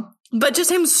 But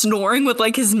just him snoring with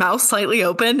like his mouth slightly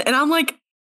open. And I'm like,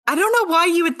 I don't know why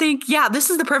you would think, yeah, this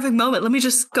is the perfect moment. Let me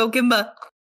just go give him a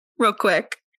real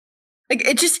quick. Like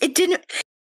it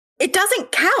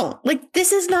doesn't count. Like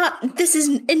this is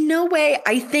in no way,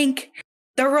 I think,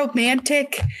 the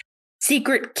romantic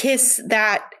secret kiss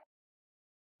that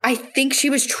I think she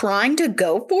was trying to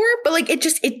go for, but like it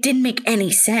didn't make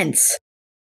any sense.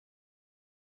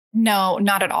 No,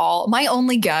 not at all. My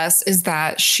only guess is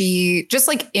that she, just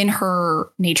like in her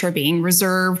nature being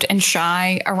reserved and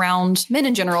shy around men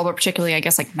in general, but particularly I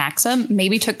guess like Maxim,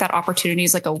 maybe took that opportunity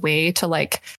as like a way to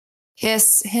like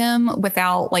kiss him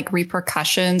without like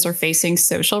repercussions or facing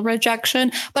social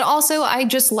rejection. But also I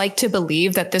just like to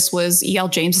believe that this was E.L.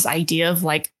 James's idea of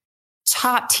like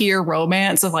top tier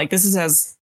romance of like, this is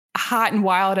as hot and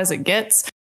wild as it gets.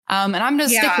 And I'm going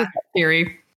to stick with that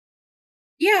theory.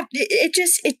 Yeah,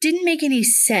 it didn't make any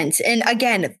sense. And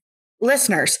again,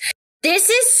 listeners, this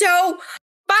is so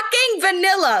fucking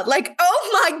vanilla. Like,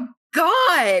 oh my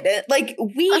God. Like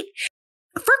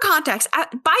for context,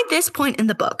 by this point in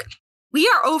the book, we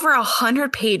are over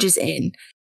 100 pages in.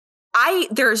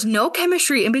 There's no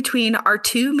chemistry in between our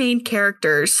two main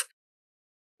characters.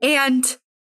 And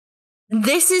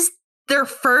this is their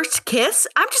first kiss,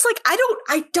 I'm just like,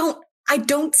 I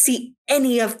don't see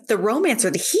any of the romance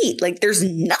or the heat. Like, there's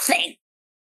nothing.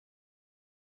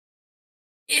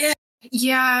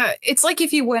 Yeah, it's like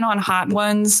if you went on Hot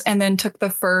Ones and then took the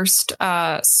first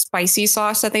spicy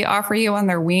sauce that they offer you on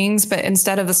their wings, but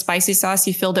instead of the spicy sauce,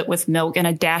 you filled it with milk and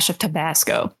a dash of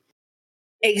Tabasco.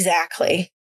 Exactly.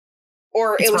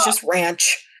 Or it was just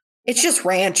ranch. It's just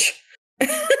ranch.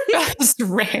 Just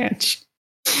ranch.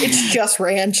 It's just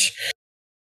ranch.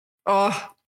 Oh,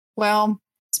 well,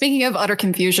 speaking of utter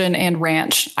confusion and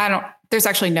ranch, there's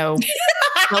actually no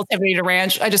relativity to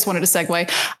ranch. I just wanted to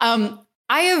segue.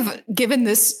 I have given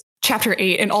this chapter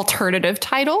 8 an alternative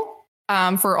title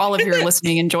for all of your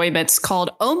listening enjoyments called,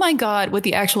 "Oh my God, what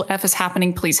the actual F is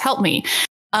happening? Please help me."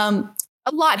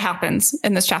 A lot happens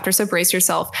in this chapter, so brace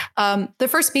yourself. The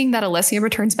first being that Alessia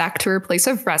returns back to her place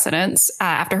of residence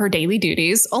after her daily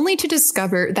duties, only to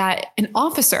discover that an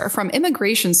officer from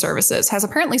Immigration Services has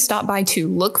apparently stopped by to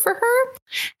look for her.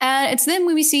 And it's then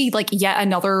when we see like yet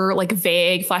another like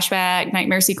vague flashback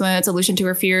nightmare sequence allusion to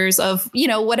her fears of,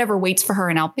 whatever waits for her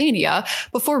in Albania,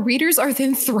 before readers are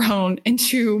then thrown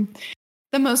into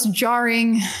the most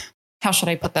jarring, how should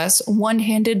I put this,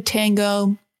 one-handed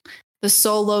tango, the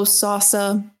solo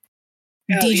salsa,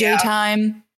 DJ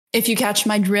time, if you catch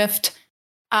my drift.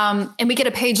 And we get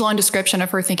a page-long description of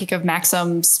her thinking of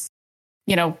Maxim's,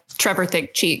 Trevor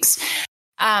thick cheeks.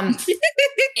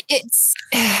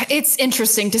 It's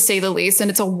interesting to say the least,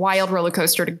 and it's a wild roller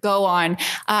coaster to go on.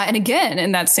 And again,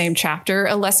 in that same chapter,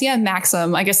 Alessia and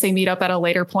Maxim, I guess they meet up at a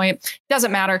later point.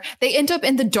 Doesn't matter. They end up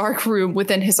in the dark room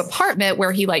within his apartment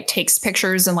where he like takes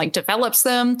pictures and like develops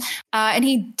them. And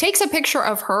he takes a picture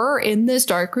of her in this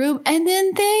dark room, and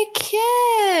then they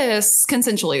kiss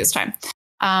consensually this time.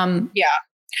 Yeah.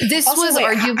 This also, was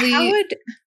arguably.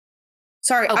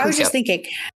 I was just thinking.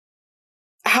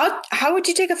 How would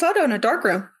you take a photo in a dark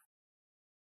room?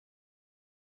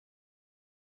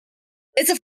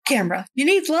 It's a camera. You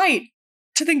need light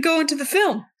to then go into the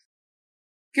film.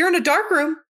 If you're in a dark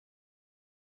room.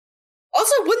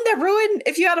 Also, wouldn't that ruin,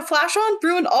 if you had a flash on,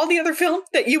 ruin all the other film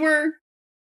that you were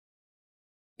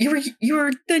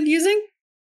then using?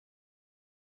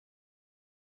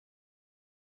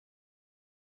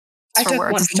 I took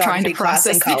one photography class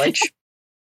in college.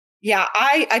 Yeah,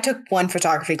 I took one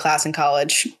photography class in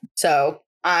college, so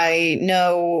I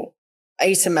know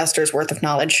a semester's worth of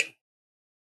knowledge.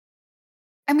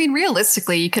 I mean,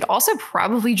 realistically, you could also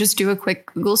probably just do a quick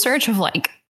Google search of like,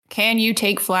 can you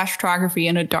take flash photography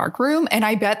in a dark room? And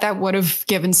I bet that would have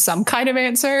given some kind of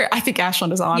answer. I think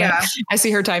Ashlyn is on it. I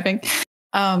see her typing.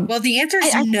 Well, the answer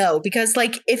is no, because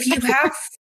like if you have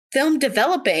film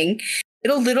developing,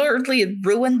 it'll literally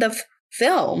ruin the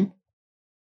film.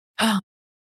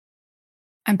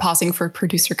 I'm pausing for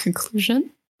producer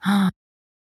conclusion.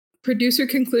 Producer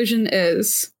conclusion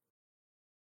is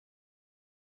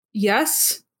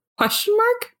yes, question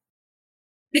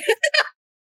mark?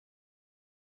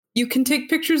 You can take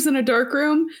pictures in a dark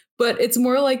room, but it's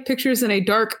more like pictures in a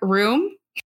dark room.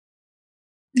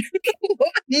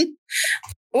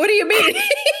 What do you mean?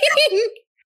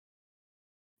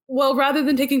 Well, rather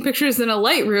than taking pictures in a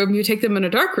light room, you take them in a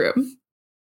dark room.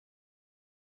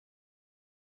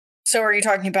 So are you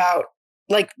talking about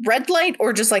like red light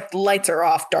or just like the lights are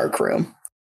off dark room?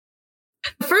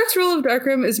 The first rule of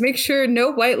darkroom is make sure no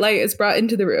white light is brought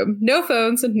into the room. No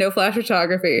phones and no flash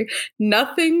photography.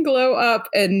 Nothing glow up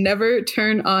and never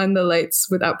turn on the lights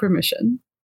without permission.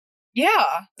 Yeah,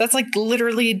 that's like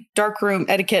literally darkroom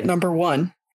etiquette number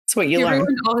 1. That's what you learn. He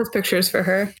ruined all his pictures for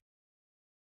her.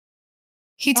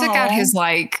 He took out his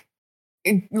like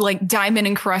diamond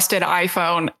encrusted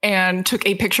iPhone and took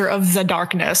a picture of the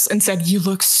darkness and said, "You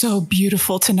look so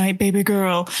beautiful tonight, baby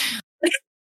girl."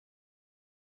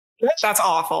 That's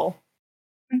awful.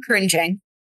 I'm cringing.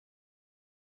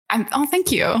 Oh,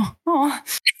 thank you. Oh.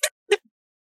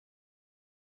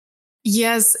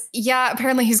 Yes. Yeah.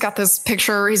 Apparently he's got this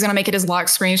picture. He's going to make it his lock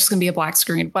screen. It's just going to be a black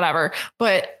screen, whatever.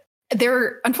 But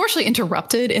they're unfortunately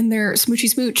interrupted in their smoochy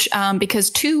smooch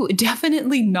because 2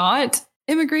 definitely not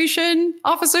immigration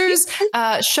officers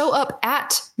show up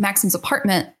at Maxim's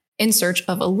apartment in search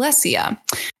of Alessia.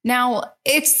 Now,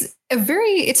 it's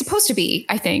supposed to be,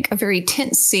 I think, a very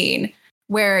tense scene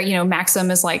where,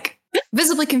 Maxim is like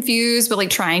visibly confused, but like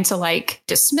trying to like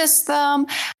dismiss them.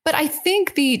 But I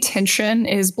think the tension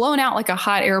is blown out like a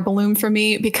hot air balloon for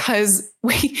me because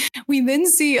we then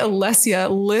see Alessia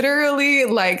literally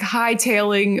like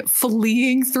hightailing,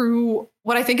 fleeing through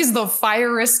what I think is the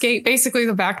fire escape, basically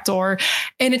the back door.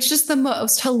 And it's just the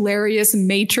most hilarious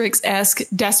Matrix-esque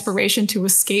desperation to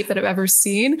escape that I've ever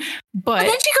seen. But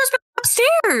then she goes back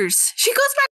upstairs.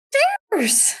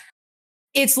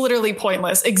 It's literally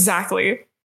pointless. Exactly.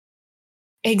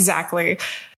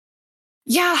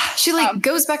 Yeah, she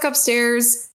goes back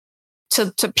upstairs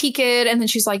to peek it, and then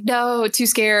she's like, no, too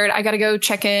scared. I gotta go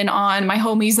check in on my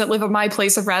homies that live at my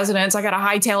place of residence. I gotta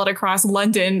hightail it across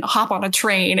London, hop on a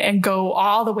train, and go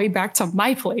all the way back to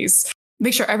my place.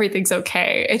 Make sure everything's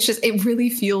okay. It's just, it really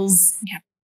feels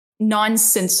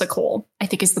nonsensical, I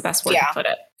think is the best word to put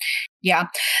it. Yeah.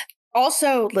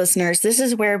 Also, listeners, this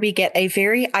is where we get a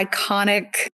very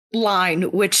iconic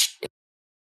line, which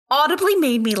audibly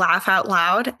made me laugh out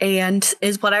loud and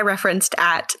is what I referenced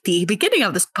at the beginning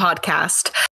of this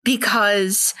podcast,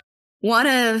 because one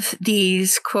of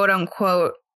these quote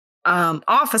unquote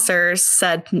officers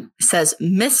says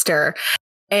Mr.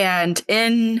 And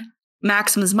in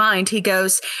Maxim's mind, he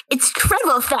goes, "It's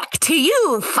Trevelthek to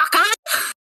you, fucker."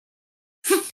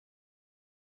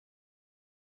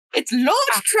 It's Lord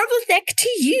Trevelthek to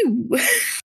you.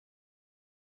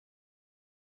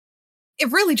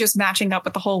 It really just matching up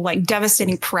with the whole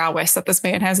devastating prowess that this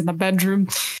man has in the bedroom.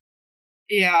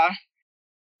 Yeah.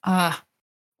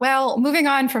 Well, moving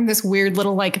on from this weird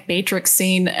little Matrix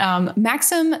scene,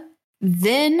 Maxim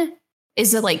then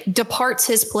is departs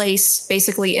his place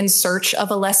basically in search of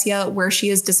Alessia, where she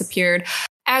has disappeared.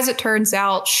 As it turns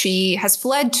out, she has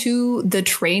fled to the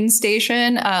train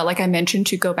station, like I mentioned,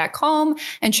 to go back home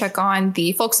and check on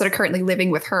the folks that are currently living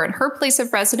with her in her place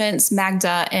of residence,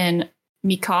 Magda and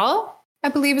Mikal, I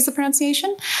believe is the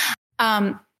pronunciation.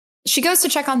 She goes to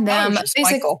check on them.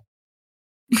 Michael.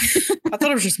 I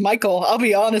thought it was just Michael. I'll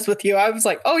be honest with you. I was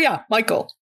like, oh yeah,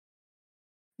 Michael.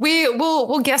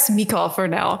 We'll guess Mikal for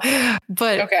now.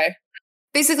 But okay.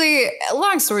 Basically,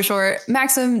 long story short,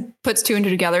 Maxim puts two and two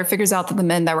together, figures out that the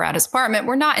men that were at his apartment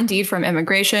were not indeed from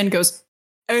immigration, goes,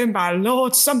 "Oh my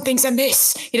lord, something's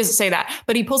amiss." He doesn't say that,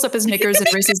 but he pulls up his knickers and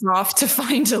races off to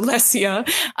find Alessia.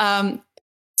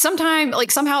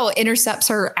 Somehow intercepts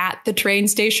her at the train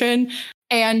station.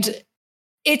 And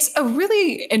it's a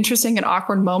really interesting and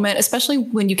awkward moment, especially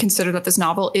when you consider that this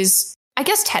novel is, I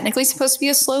guess, technically supposed to be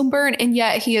a slow burn, and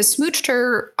yet he has smooched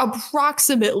her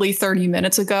approximately 30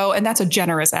 minutes ago, and that's a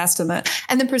generous estimate,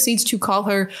 and then proceeds to call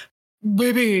her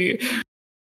baby.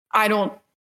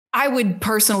 I would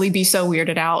personally be so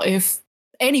weirded out if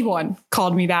anyone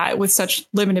called me that with such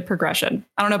limited progression.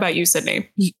 I don't know about you, Sydney.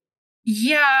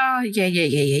 Yeah.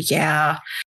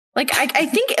 I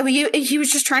think he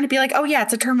was just trying to be like, oh yeah,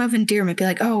 it's a term of endearment. Be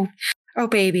like, oh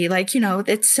baby,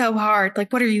 it's so hard.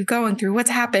 What are you going through?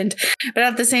 What's happened? But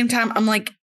at the same time, I'm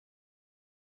like,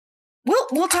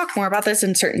 we'll talk more about this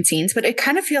in certain scenes, but it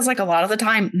kind of feels like a lot of the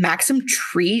time Maxim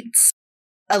treats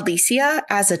Alicia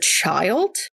as a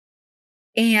child,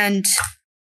 and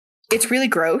it's really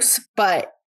gross,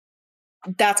 but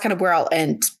that's kind of where I'll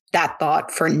end that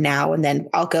thought for now, and then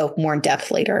I'll go more in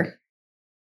depth later.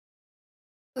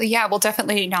 Yeah, we'll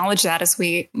definitely acknowledge that as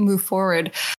we move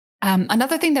forward.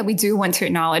 Another thing that we do want to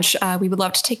acknowledge, we would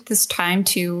love to take this time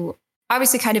to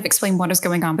obviously kind of explain what is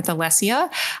going on with Alessia.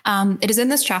 It is in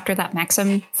this chapter that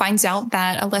Maxim finds out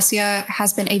that Alessia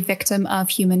has been a victim of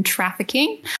human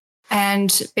trafficking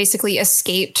and basically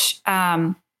escaped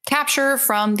capture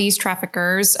from these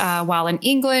traffickers while in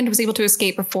England, was able to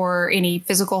escape before any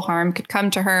physical harm could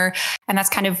come to her. And that's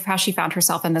kind of how she found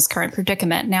herself in this current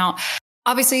predicament. Now,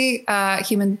 obviously,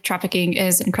 human trafficking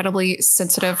is an incredibly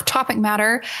sensitive topic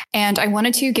matter, and I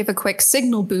wanted to give a quick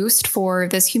signal boost for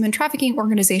this human trafficking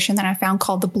organization that I found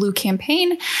called the Blue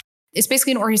Campaign. It's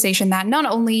basically an organization that not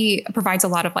only provides a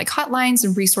lot of hotlines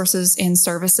and resources and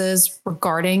services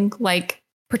regarding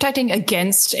protecting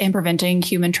against and preventing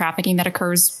human trafficking that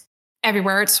occurs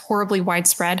everywhere. It's horribly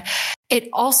widespread. It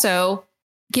also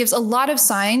gives a lot of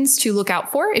signs to look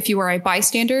out for if you are a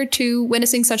bystander to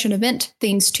witnessing such an event,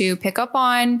 things to pick up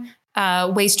on,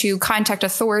 ways to contact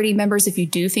authority members if you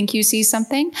do think you see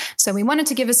something. So we wanted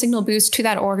to give a signal boost to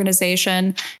that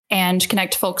organization and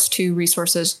connect folks to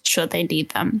resources should they need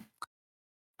them.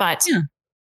 But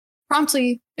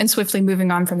promptly and swiftly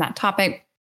moving on from that topic,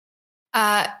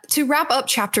 to wrap up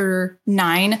chapter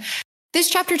 9, this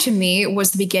chapter to me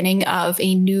was the beginning of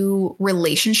a new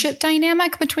relationship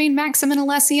dynamic between Maxim and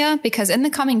Alessia, because in the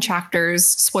coming chapters,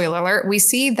 spoiler alert, we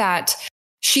see that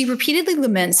she repeatedly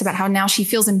laments about how now she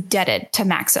feels indebted to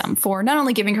Maxim for not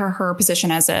only giving her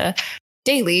position as a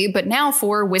daily, but now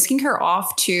for whisking her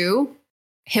off to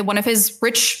hit one of his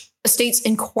rich estates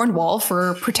in Cornwall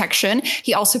for protection.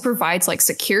 He also provides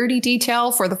security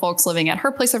detail for the folks living at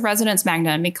her place of residence,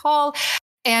 Magda and Mikal.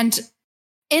 And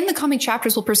in the coming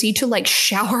chapters, we'll proceed to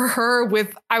shower her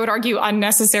with, I would argue,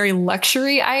 unnecessary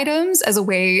luxury items as a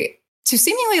way to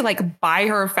seemingly like buy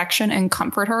her affection and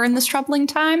comfort her in this troubling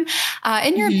time.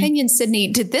 In your opinion, Sydney,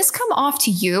 did this come off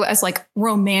to you as like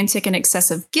romantic and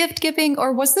excessive gift giving,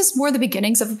 or was this more the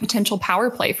beginnings of a potential power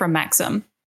play from Maxim?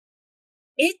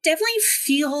 It definitely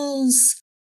feels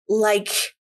like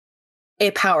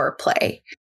a power play.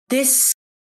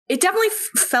 It definitely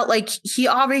felt like he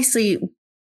obviously,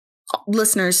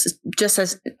 listeners, just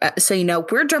as so you know,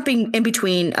 we're jumping in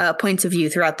between points of view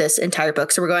throughout this entire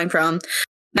book. So we're going from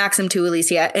Maxim to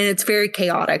Alicia, and it's very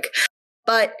chaotic.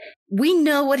 But we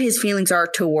know what his feelings are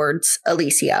towards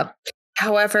Alicia.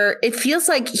 However, it feels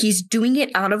like he's doing it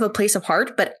out of a place of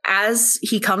heart, but as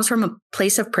he comes from a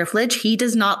place of privilege, he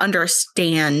does not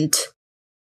understand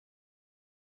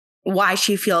why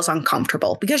she feels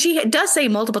uncomfortable. Because she does say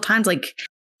multiple times, like,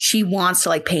 she wants to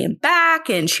like pay him back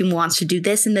and she wants to do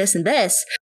this and this and this,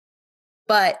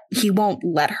 but he won't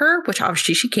let her, which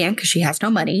obviously she can because she has no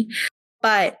money.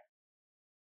 But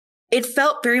it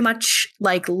felt very much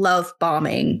like love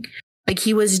bombing. Like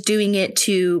he was doing it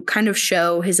to kind of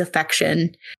show his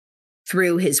affection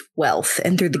through his wealth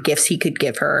and through the gifts he could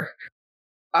give her.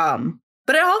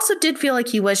 But it also did feel like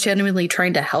he was genuinely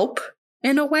trying to help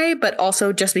in a way, but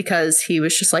also just because he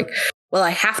was just like, well,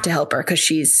 I have to help her because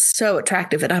she's so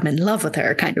attractive and I'm in love with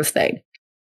her kind of thing.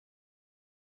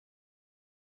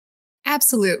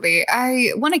 Absolutely.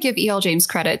 I want to give E.L. James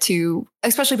credit to,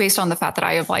 especially based on the fact that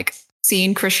I have like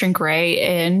seen Christian Grey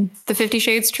in the 50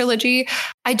 Shades trilogy.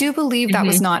 I do believe that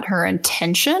was not her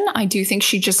intention. I do think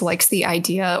she just likes the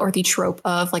idea or the trope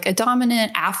of like a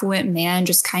dominant, affluent man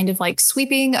just kind of like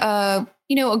sweeping a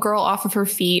girl off of her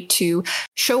feet to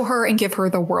show her and give her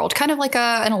the world, kind of like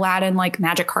an Aladdin, like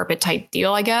magic carpet type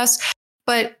deal, I guess.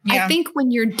 But I think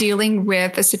when you're dealing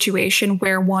with a situation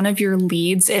where one of your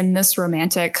leads in this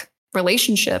romantic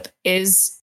relationship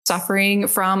is suffering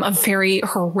from a very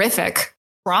horrific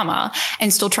trauma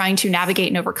and still trying to navigate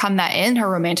and overcome that in her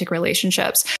romantic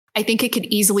relationships, I think it could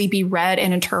easily be read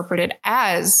and interpreted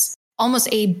as almost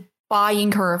a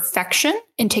buying her affection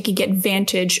and taking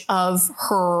advantage of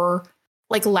her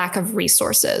like lack of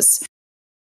resources.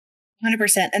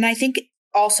 100%. And I think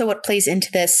also what plays into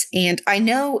this, and I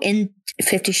know in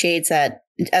 50 Shades that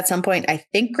at some point, I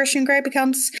think Christian Grey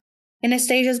becomes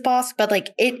Anastasia's boss, but like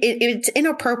it's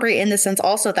inappropriate in the sense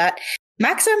also that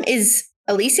Maxim is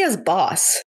Alicia's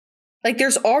boss. Like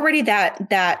there's already that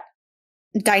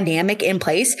dynamic in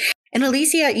place. And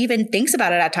Alicia even thinks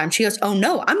about it at times. She goes, oh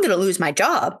no, I'm going to lose my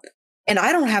job and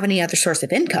I don't have any other source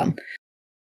of income.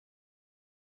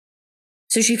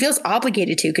 So she feels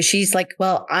obligated to because she's like,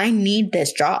 well, I need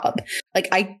this job. Like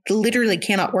I literally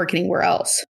cannot work anywhere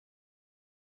else.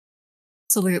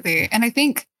 Absolutely. And I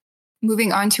think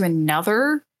moving on to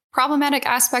another problematic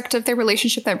aspect of their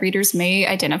relationship that readers may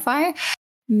identify,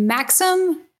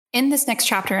 Maxim in this next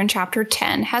chapter, in chapter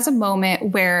 10, has a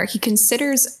moment where he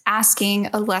considers asking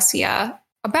Alicia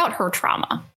about her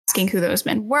trauma, asking who those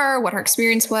men were, what her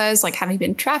experience was, like having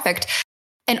been trafficked,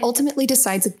 and ultimately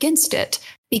decides against it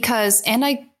because, and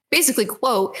I basically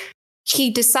quote, he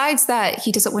decides that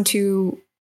he doesn't want to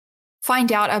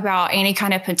find out about any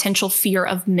kind of potential fear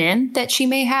of men that she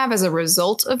may have as a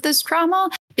result of this trauma,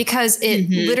 because it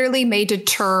literally may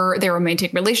deter their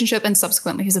romantic relationship and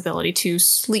subsequently his ability to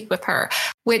sleep with her,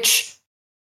 which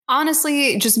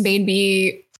honestly just made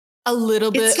me a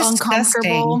little bit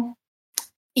uncomfortable.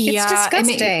 It's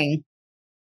disgusting.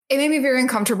 It made me very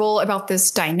uncomfortable about this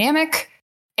dynamic.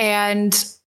 And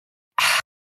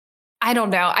I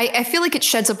don't know. I feel like it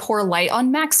sheds a poor light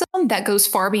on Maxim that goes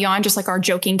far beyond just like our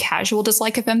joking, casual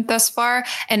dislike of him thus far.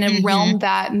 And in a realm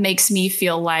that makes me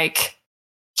feel like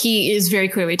he is very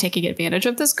clearly taking advantage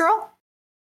of this girl.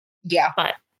 Yeah.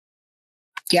 But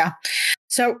yeah.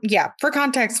 So yeah, for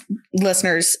context,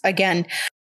 listeners, again,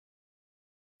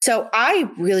 so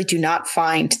I really do not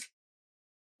find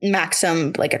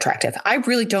Maxim like attractive. I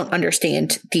really don't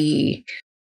understand the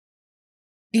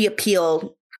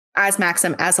appeal as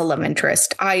Maxim as a love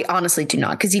interest. I honestly do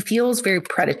not, because he feels very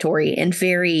predatory and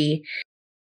very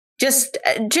just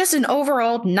an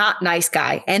overall not nice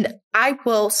guy. And I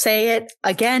will say it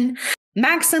again,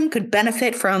 Maxim could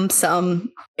benefit from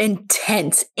some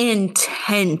intense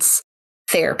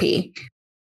therapy.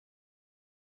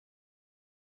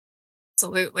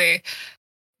 Absolutely.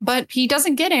 but he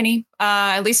doesn't get any,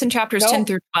 at least in chapters 10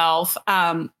 through 12.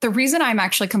 The reason I'm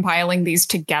actually compiling these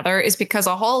together is because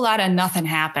a whole lot of nothing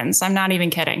happens. I'm not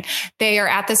even kidding. They are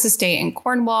at this estate in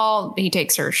Cornwall. He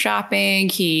takes her shopping.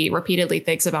 He repeatedly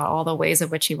thinks about all the ways in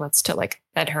which he wants to like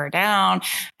bed her down.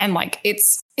 And like,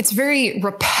 it's very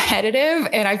repetitive.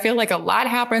 And I feel like a lot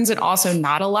happens and also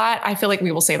not a lot. I feel like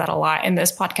we will say that a lot in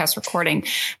this podcast recording.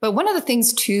 But one of the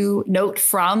things to note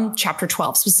from chapter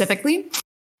 12 specifically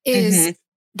is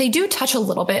they do touch a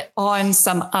little bit on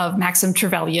some of Maxim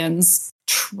Trevelyan's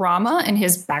trauma and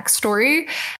his backstory.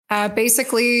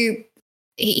 Basically,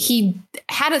 he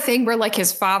had a thing where like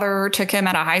his father took him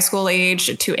at a high school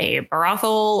age to a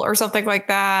brothel or something like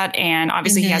that. And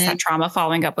obviously he has that trauma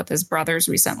following up with his brother's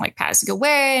recent like passing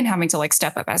away and having to like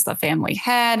step up as the family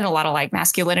head and a lot of like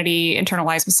masculinity,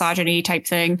 internalized misogyny type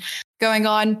thing going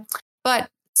on. But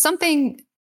something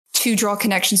to draw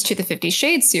connections to the 50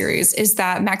 Shades series is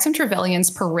that Maxim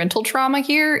Trevelyan's parental trauma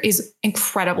here is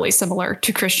incredibly similar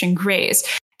to Christian Grey's.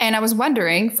 And I was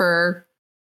wondering for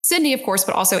Sydney, of course,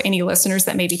 but also any listeners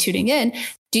that may be tuning in,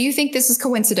 do you think this is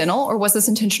coincidental or was this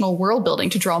intentional world building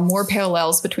to draw more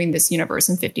parallels between this universe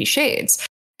and 50 Shades?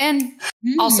 And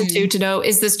also to know,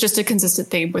 is this just a consistent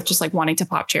theme with just like wanting to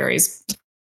pop cherries?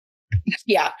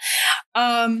 Yeah.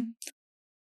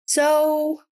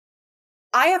 So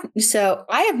I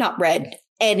have not read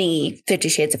any 50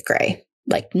 Shades of Grey,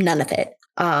 like none of it.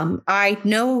 I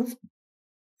know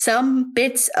some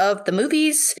bits of the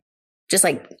movies, just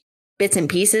like bits and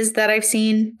pieces that I've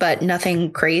seen, but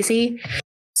nothing crazy.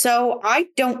 So I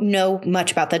don't know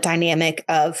much about the dynamic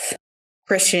of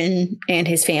Christian and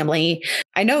his family.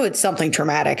 I know it's something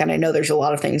traumatic and I know there's a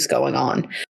lot of things going on.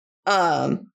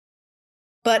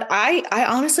 But I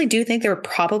honestly do think there are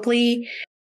probably,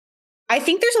 I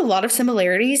think there's a lot of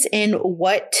similarities in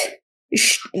what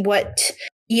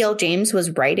E.L. James was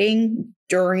writing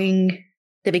during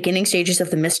the beginning stages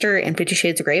of The Mister and 50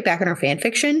 Shades of Grey back in her fan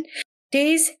fiction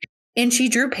days. And she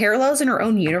drew parallels in her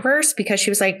own universe because she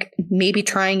was like maybe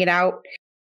trying it out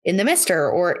in The Mister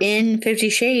or in 50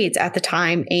 Shades at the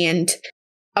time and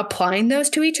applying those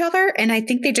to each other. And I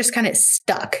think they just kind of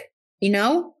stuck, you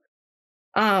know?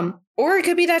 Or it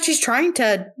could be that she's trying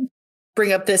to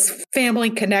bring up this family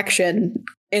connection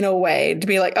in a way to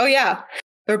be like, oh yeah,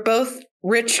 they're both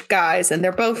rich guys and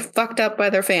they're both fucked up by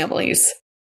their families.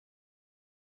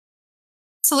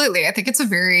 Absolutely. I think it's a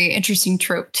very interesting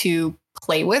trope to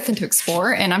play with and to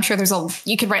explore. And I'm sure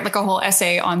you could write like a whole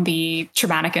essay on the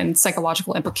traumatic and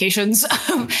psychological implications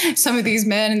of some of these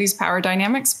men and these power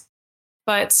dynamics.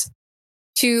 But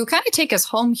to kind of take us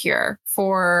home here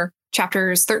for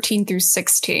chapters 13 through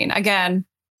 16, again,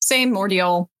 same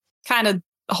ordeal, kind of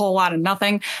a whole lot of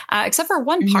nothing, except for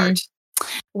one part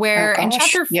where in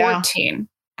chapter 14,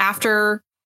 after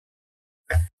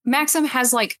Maxim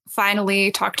has like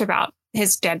finally talked about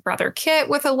his dead brother Kit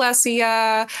with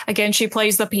Alessia. Again, she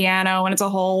plays the piano and it's a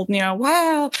whole,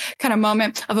 wow, kind of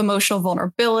moment of emotional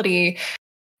vulnerability.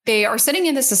 They are sitting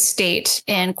in this estate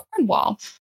in Cornwall.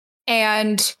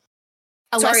 And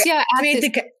Alessia...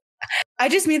 I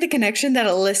just made the connection that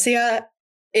Alessia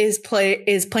is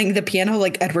playing the piano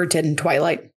like Edward did in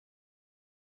Twilight.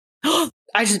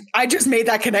 I just made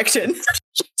that connection.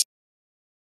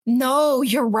 No,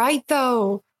 you're right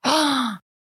though.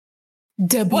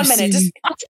 Debussy. 1 minute.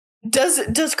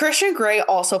 Does Christian Grey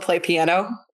also play piano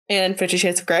in 50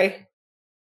 Shades of Grey?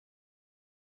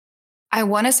 I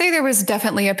want to say there was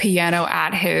definitely a piano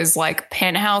at his like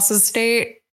penthouse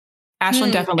estate.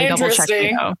 Ashlyn definitely double checked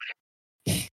me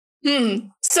though.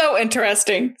 So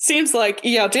interesting. Seems like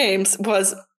E.L. James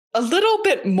was a little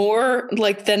bit more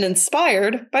like than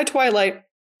inspired by Twilight.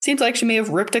 Seems like she may have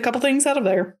ripped a couple things out of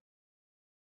there.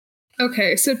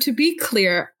 Okay, so to be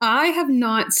clear, I have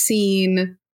not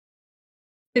seen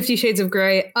 50 Shades of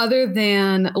Grey other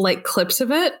than like clips of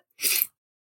it.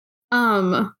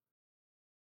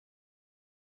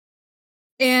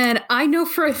 And I know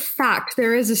for a fact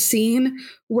there is a scene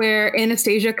where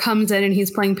Anastasia comes in and he's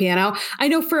playing piano. I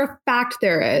know for a fact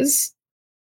there is.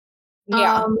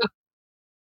 Yeah.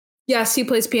 Yes, he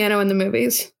plays piano in the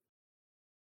movies.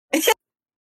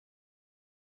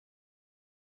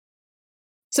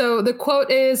 So the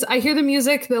quote is, I hear the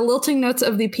music, the lilting notes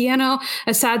of the piano,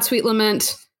 a sad, sweet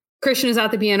lament. Christian is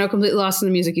at the piano, completely lost in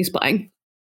the music he's playing.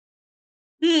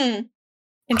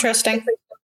 Interesting.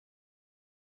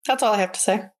 That's all I have to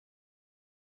say.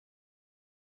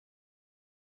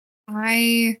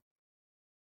 Maybe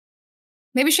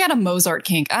she had a Mozart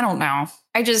kink. I don't know.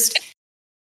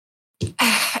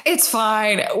 It's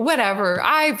fine. Whatever.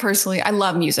 I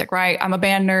love music, right? I'm a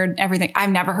band nerd, everything. I've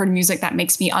never heard music that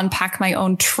makes me unpack my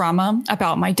own trauma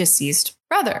about my deceased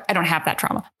Rather, I don't have that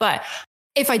trauma, but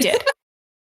if I did,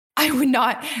 I would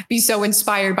not be so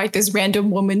inspired by this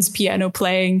random woman's piano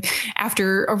playing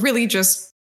after a really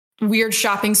just weird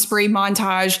shopping spree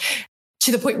montage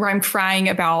to the point where I'm crying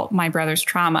about my brother's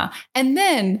trauma. And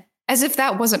then, as if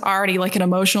that wasn't already like an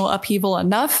emotional upheaval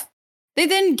enough, they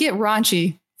then get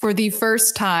raunchy for the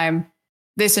first time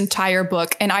this entire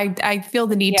book. And I feel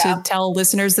the need to tell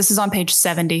listeners this is on page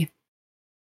 70.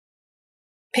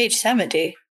 Page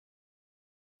 70?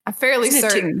 I'm fairly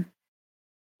certain.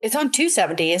 It's on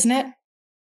 270, isn't it?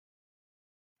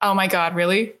 Oh my God,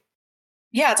 really?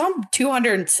 Yeah, it's on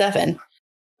 207.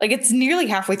 Like, it's nearly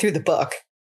halfway through the book.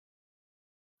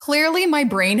 Clearly, my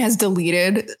brain has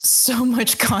deleted so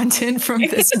much content from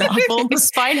this novel,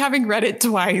 despite having read it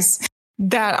twice,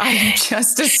 that I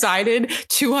just decided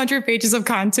 200 pages of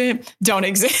content don't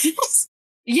exist.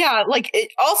 Yeah, like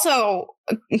also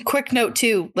a quick note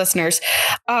too, listeners.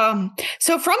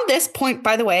 So from this point,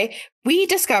 by the way, we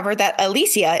discover that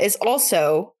Alicia is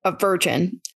also a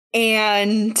virgin.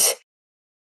 And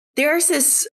there's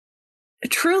this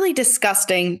truly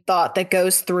disgusting thought that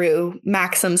goes through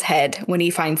Maxim's head when he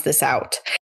finds this out.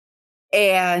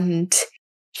 And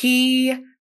I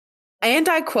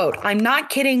quote, I'm not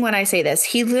kidding when I say this,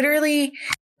 he literally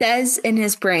says in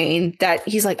his brain that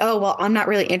he's like, oh, well, I'm not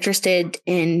really interested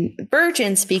in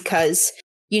virgins because,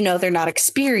 they're not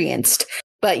experienced.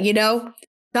 But,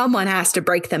 someone has to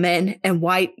break them in. And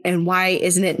why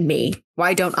isn't it me?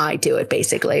 Why don't I do it,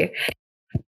 basically?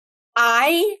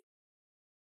 I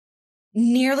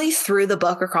nearly threw the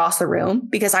book across the room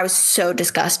because I was so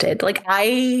disgusted. Like,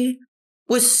 I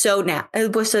was so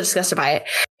disgusted by it.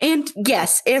 And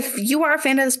yes, if you are a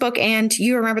fan of this book and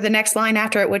you remember the next line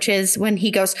after it, which is when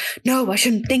he goes, no, I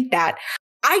shouldn't think that.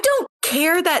 I don't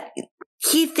care that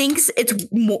he thinks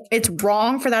it's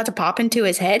wrong for that to pop into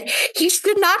his head. He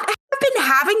should not have been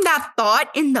having that thought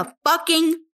in the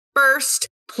fucking first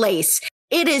place.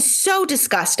 It is so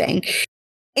disgusting.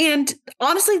 And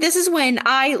honestly, this is when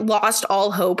I lost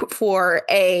all hope for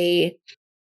a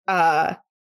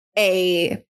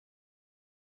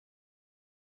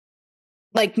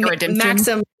redemption.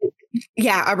 Maxim.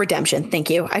 Yeah, a redemption. Thank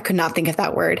you. I could not think of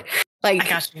that word. Like, I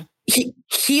got you.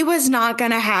 He was not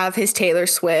going to have his Taylor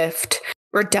Swift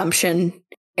redemption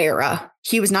era.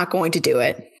 He was not going to do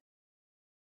it.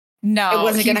 No, it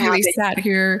wasn't going to happen. He sat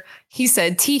here. He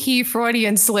said, tee-hee,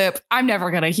 Freudian slip. I'm never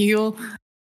going to heal.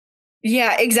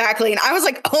 Yeah, exactly. And I was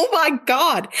like, oh my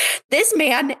God, this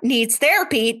man needs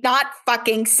therapy, not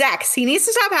fucking sex. He needs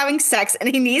to stop having sex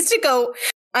and he needs to go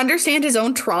understand his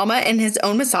own trauma and his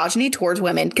own misogyny towards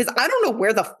women. Because I don't know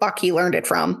where the fuck he learned it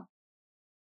from.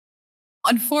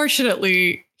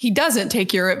 Unfortunately, he doesn't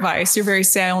take your advice, your very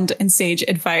sound and sage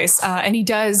advice. And he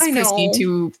does proceed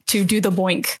to do the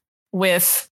boink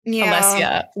with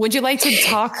Alessia. Would you like to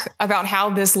talk about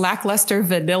how this lackluster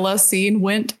vanilla scene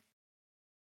went?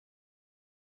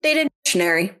 They did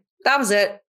missionary. That was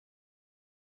it.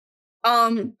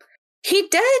 He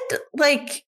did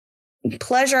like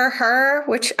pleasure her,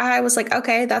 which I was like,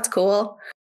 okay, that's cool.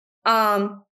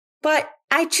 But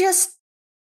I just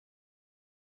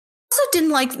also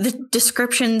didn't like the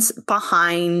descriptions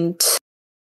behind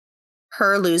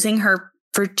her losing her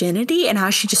virginity and how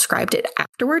she described it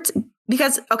afterwards.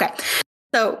 Because, okay,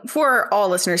 so for all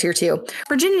listeners here too,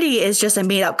 virginity is just a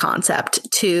made up concept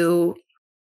to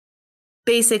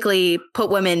basically put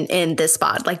women in this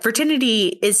spot. Like,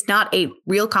 virginity is not a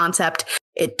real concept.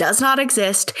 It does not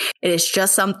exist. It is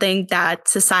just something that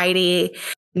society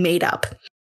made up.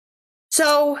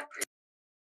 So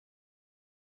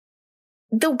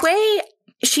the way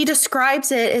she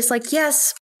describes it is like,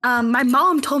 yes, my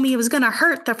mom told me it was going to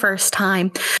hurt the first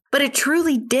time, but it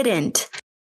truly didn't.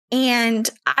 And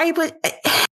I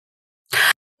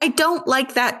don't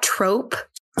like that trope,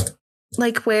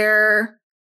 like where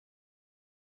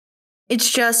it's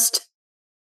just,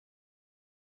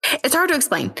 it's hard to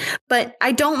explain, but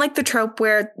I don't like the trope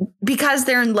where because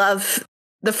they're in love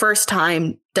the first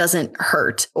time doesn't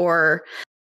hurt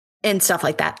and stuff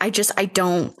like that. I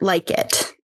don't like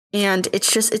it. And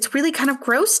it's really kind of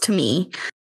gross to me.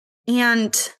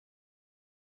 And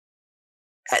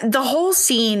the whole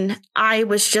scene, I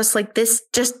was just like, this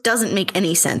just doesn't make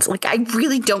any sense. Like, I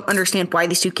really don't understand why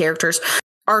these two characters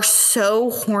are so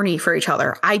horny for each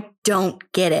other. I don't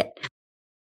get it.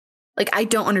 Like, I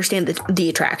don't understand the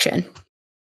attraction.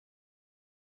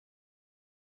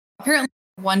 Apparently,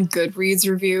 one Goodreads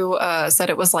review said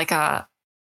it was like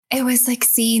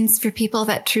scenes for people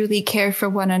that truly care for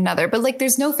one another. But like,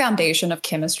 there's no foundation of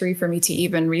chemistry for me to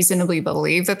even reasonably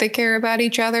believe that they care about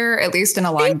each other, at least in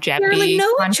a longevity barely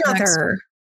know context. each other.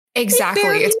 Exactly.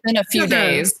 It's been a few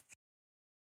days.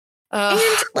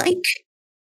 And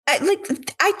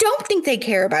I don't think they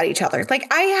care about each other.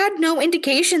 Like, I had no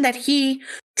indication that he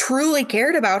truly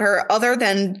cared about her other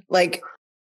than like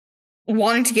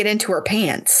wanting to get into her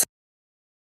pants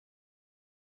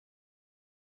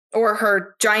or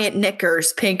her giant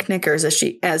knickers, pink knickers,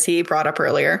 as he brought up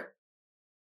earlier.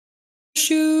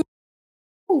 Shoot.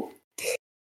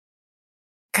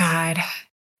 God.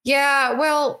 Yeah,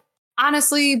 well,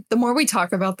 honestly, the more we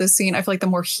talk about this scene, I feel like the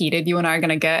more heated you and I are going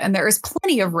to get. And there is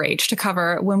plenty of rage to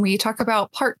cover when we talk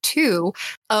about part 2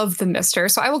 of The Mister.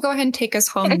 So I will go ahead and take us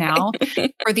home now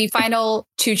for the final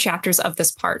 2 chapters of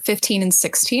this part, 15 and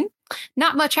 16.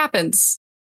 Not much happens.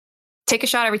 Take a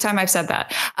shot every time I've said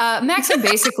that. Maxim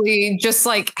basically just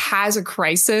like has a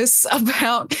crisis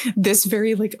about this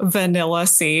very like vanilla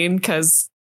scene because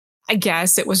I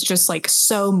guess it was just like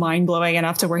so mind blowing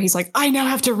enough to where he's like, I now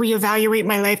have to reevaluate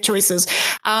my life choices.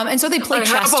 And so they play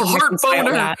chess to reconcile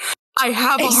that. I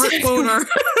have a heart boner.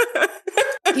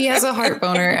 He has a heart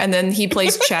boner, and then he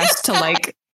plays chess to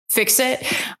like fix it.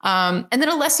 And then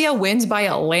Alessia wins by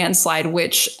a landslide,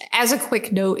 which, as a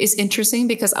quick note, is interesting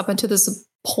because up until this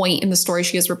point in the story,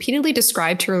 she has repeatedly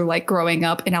described her like growing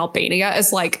up in Albania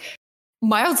as like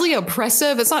mildly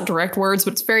oppressive. It's not direct words,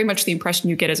 but it's very much the impression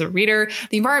you get as a reader.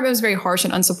 The environment was very harsh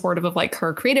and unsupportive of like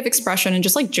her creative expression and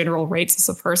just like general rates as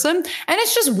a person. And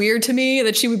it's just weird to me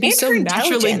that she would be so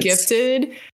naturally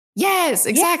gifted. Yes,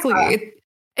 exactly. Yeah.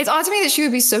 It's odd to me that she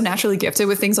would be so naturally gifted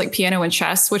with things like piano and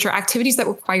chess, which are activities that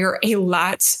require a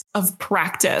lot of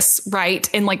practice, right?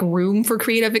 And like room for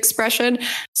creative expression.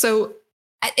 So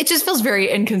it just feels very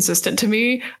inconsistent to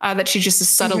me that she just is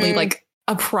subtly like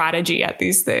a prodigy at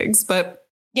these things. But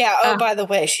yeah. Oh, by the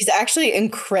way, she's actually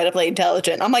incredibly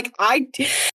intelligent. I'm like,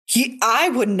 I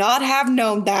would not have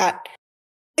known that.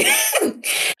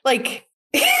 Like,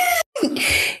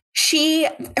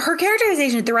 her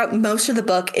characterization throughout most of the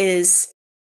book is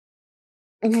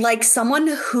like someone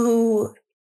who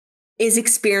is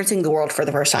experiencing the world for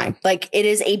the first time. Like, it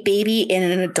is a baby in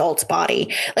an adult's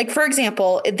body. Like, for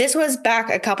example, this was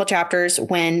back a couple chapters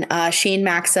when she and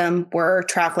Maxim were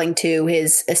traveling to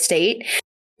his estate,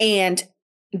 and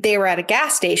they were at a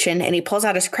gas station, and he pulls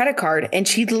out his credit card, and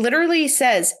she literally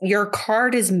says, "Your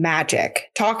card is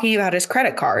magic," talking about his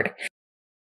credit card.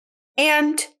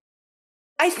 And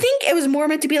I think it was more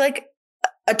meant to be like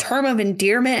a term of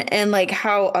endearment and like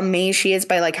how amazed she is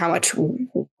by like how much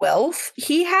wealth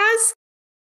he has.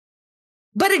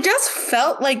 But it just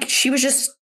felt like she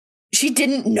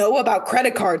didn't know about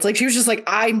credit cards. Like, she was just like,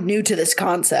 I'm new to this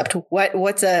concept.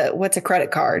 What's a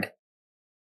credit card?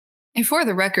 And for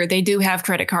the record, they do have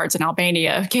credit cards in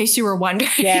Albania, in case you were wondering.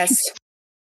 Yes.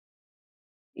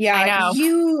 Yeah, I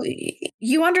know.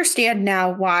 You understand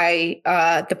now why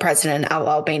the president of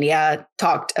Albania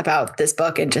talked about this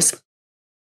book and just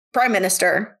Prime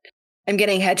Minister. I'm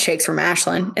getting head shakes from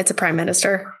Ashlyn. It's a Prime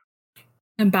Minister.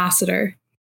 Ambassador.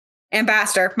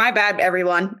 My bad,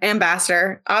 everyone.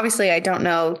 Ambassador. Obviously, I don't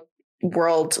know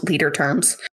world leader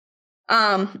terms.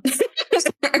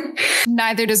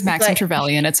 Neither does Maxim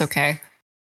Trevelyan. It's okay.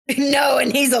 No,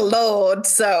 and he's a lord,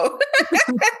 so...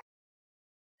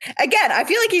 Again, I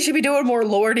feel like he should be doing more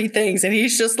lordy things, and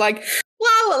he's just like, la,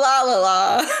 la, la, la,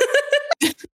 la.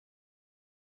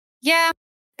 Yeah,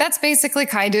 that's basically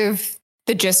kind of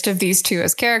the gist of these two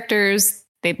as characters.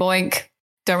 They boink,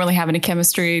 don't really have any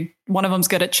chemistry. One of them's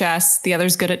good at chess. The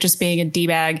other's good at just being a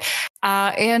D-bag.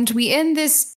 And we end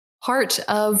this part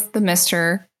of The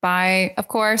Mister by, of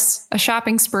course, a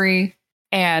shopping spree.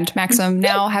 And Maxim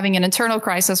now having an internal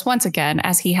crisis once again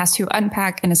as he has to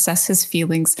unpack and assess his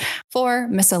feelings for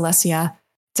Miss Alessia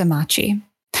Damaci.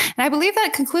 And I believe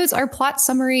that concludes our plot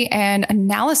summary and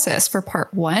analysis for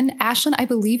part 1. Ashlyn, I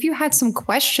believe you had some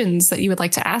questions that you would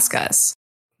like to ask us.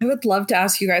 I would love to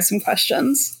ask you guys some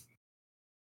questions.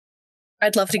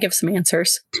 I'd love to give some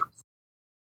answers.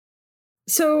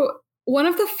 So one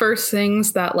of the first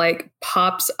things that like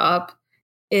pops up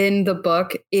in the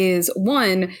book is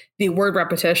 1, the word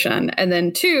repetition, and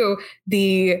then 2,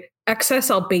 the excess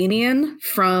Albanian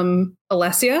from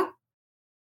Alessia.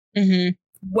 Mm-hmm.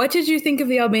 What did you think of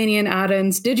the Albanian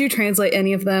add-ins? Did you translate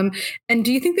any of them? And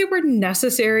do you think they were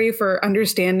necessary for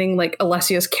understanding like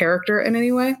Alessia's character in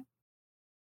any way?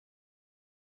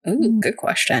 Ooh, good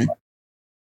question.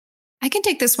 I can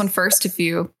take this one first if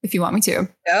you want me to.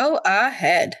 Go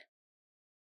ahead.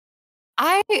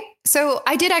 I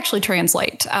did actually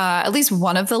translate at least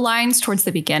one of the lines towards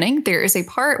the beginning. There is a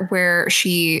part where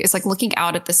she is like looking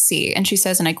out at the sea and she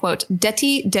says, and I quote,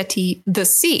 "Deti, deti, the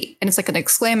sea." And it's like an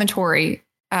exclamatory,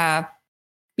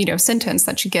 sentence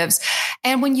that she gives.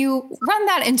 And when you run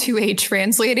that into a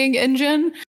translating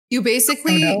engine, you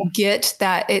basically get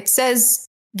that it says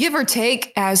give or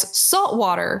take as salt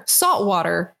water,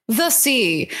 the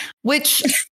sea, which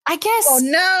I guess. Oh,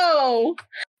 no.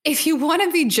 If you want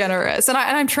to be generous, and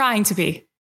I'm trying to be,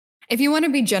 if you want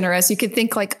to be generous, you could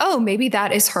think like, oh, maybe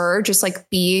that is her just like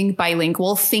being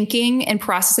bilingual, thinking and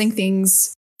processing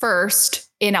things first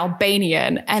in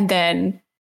Albanian and then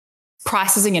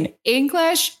processing in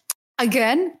English.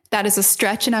 Again, that is a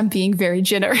stretch and I'm being very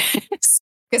generous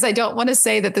because I don't want to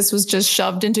say that this was just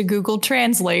shoved into Google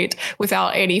Translate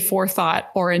without any forethought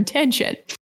or intention.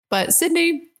 But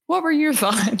Sydney, what were your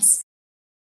thoughts?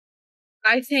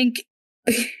 I think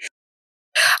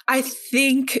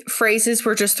phrases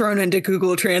were just thrown into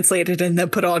Google Translated and then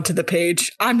put onto the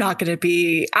page. I'm not going to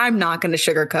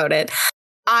sugarcoat it.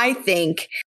 I think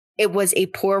it was a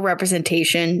poor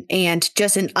representation and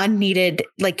just an unneeded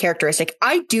like characteristic.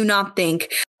 I do not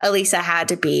think Elisa had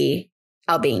to be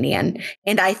Albanian.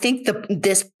 And I think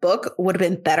this book would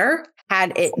have been better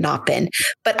had it not been.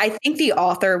 But I think the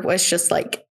author was just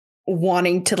like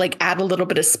wanting to like add a little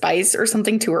bit of spice or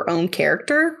something to her own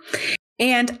character.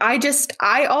 And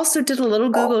I also did a little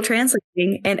Google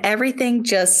translating and everything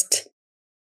just,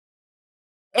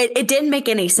 it didn't make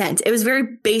any sense. It was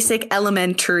very basic,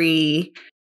 elementary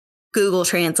Google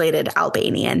translated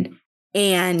Albanian.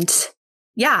 And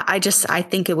yeah, I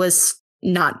think it was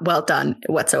not well done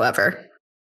whatsoever.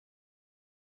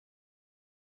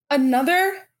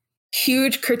 Another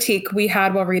huge critique we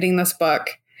had while reading this book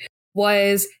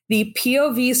was the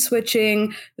POV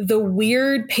switching, the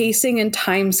weird pacing and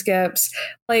time skips.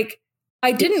 Like,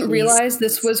 I didn't realize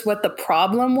this was what the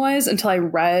problem was until I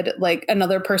read like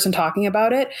another person talking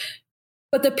about it.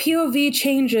 But the POV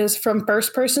changes from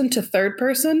first person to third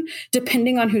person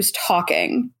depending on who's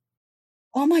talking.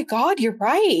 Oh my God, you're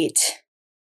right.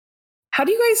 How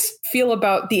do you guys feel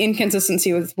about the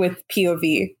inconsistency with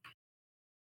POV?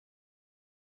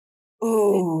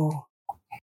 Ooh.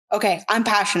 Okay, I'm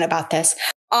passionate about this.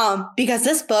 Because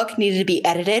this book needed to be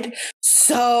edited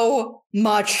so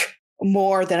much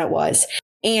more than it was.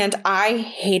 And I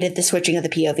hated the switching of the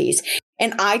POVs.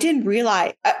 And I didn't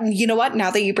realize, you know what?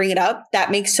 Now that you bring it up,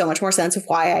 that makes so much more sense of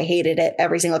why I hated it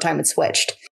every single time it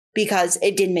switched, because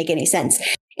it didn't make any sense.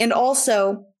 And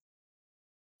also,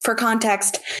 for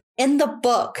context, in the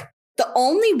book, the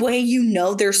only way you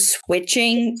know they're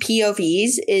switching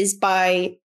POVs is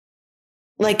by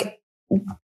like,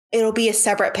 it'll be a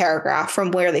separate paragraph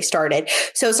from where they started.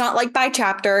 So it's not like by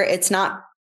chapter. It's not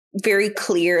very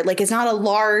clear. Like, it's not a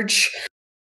large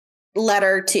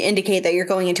letter to indicate that you're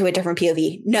going into a different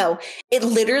POV. No, it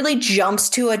literally jumps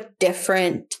to a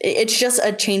different, it's just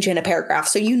a change in a paragraph.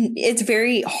 So it's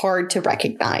very hard to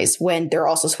recognize when they're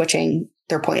also switching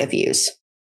their point of views.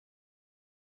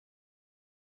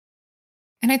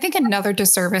 And I think another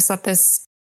disservice that this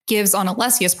gives on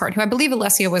Alessia's part, who I believe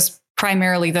Alessia was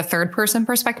primarily the third person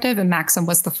perspective and Maxim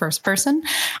was the first person.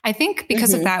 I think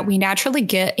because of that, we naturally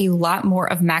get a lot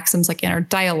more of Maxim's like inner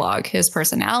dialogue, his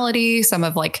personality, some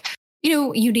of like, you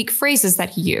know, unique phrases that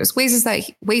he used, ways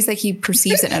that he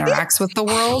perceives and interacts with the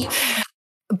world.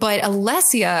 But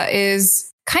Alessia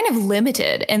is kind of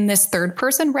limited in this third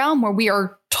person realm where we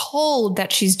are told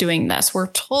that she's doing this.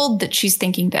 We're told that she's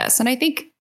thinking this. And I think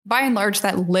by and large,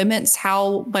 that limits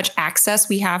how much access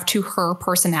we have to her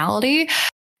personality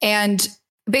and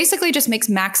basically just makes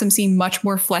Maxim seem much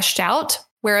more fleshed out.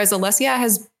 Whereas Alessia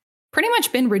has pretty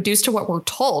much been reduced to what we're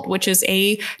told, which is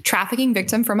a trafficking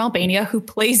victim from Albania who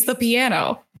plays the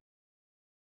piano.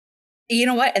 You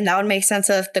know what? And that would make sense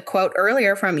of the quote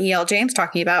earlier from E.L. James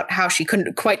talking about how she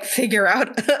couldn't quite figure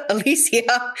out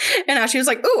Alicia and how she was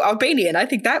like, "Ooh, Albanian. I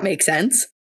think that makes sense."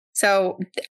 So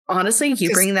honestly,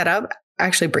 you bringing that up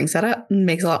actually brings that up and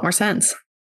makes a lot more sense.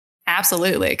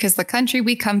 Absolutely. Because the country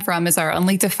we come from is our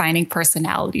only defining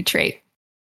personality trait.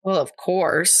 Well, of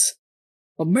course.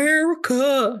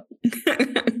 America.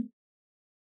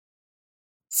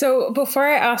 So before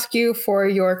I ask you for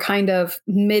your kind of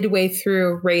midway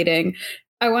through rating,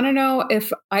 I want to know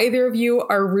if either of you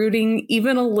are rooting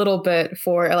even a little bit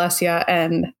for Alessia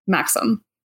and Maxim.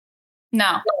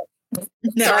 No.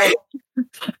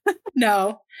 No.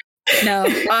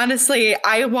 Honestly,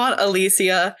 I want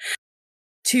Alicia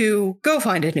to go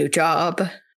find a new job.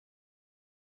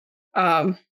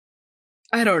 Yeah.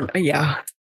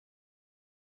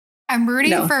 I'm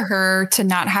rooting for her to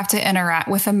not have to interact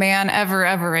with a man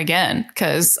ever again,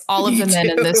 because all of the men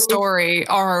in this story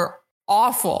are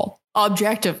awful,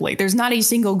 objectively. There's not a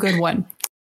single good one.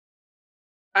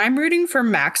 I'm rooting for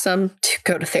Maxim to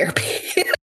go to therapy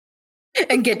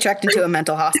and get checked into a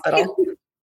mental hospital.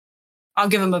 I'll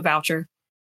give him a voucher.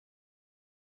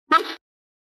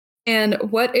 And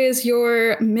what is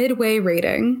your midway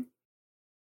rating?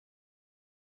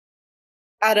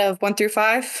 Out of 1 through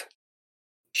 5?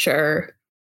 Sure.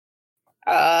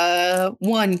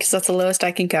 1, because that's the lowest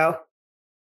I can go.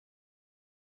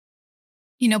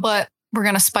 You know what? We're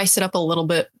going to spice it up a little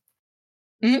bit.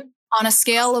 Mm-hmm. On a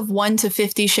scale of 1 to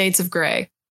 50 Shades of Grey,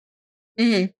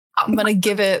 I'm going to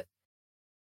give it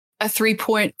a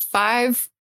 3.5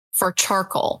 for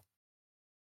charcoal.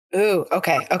 Ooh,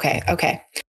 okay.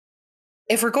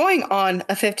 If we're going on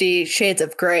a 50 Shades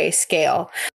of Grey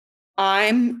scale,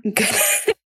 I'm gonna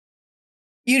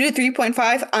you did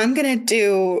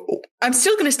 3.5. I'm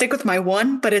still gonna stick with my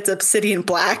 1, but it's Obsidian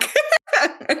Black.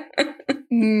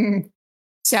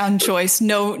 Sound choice.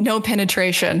 No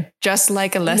penetration. Just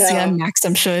like Alessia and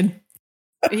Maxim should.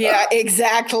 Yeah,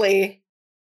 exactly.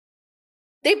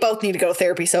 They both need to go to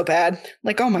therapy so bad.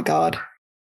 Like, oh my God.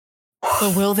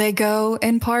 But will they go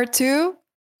in part 2?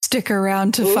 Stick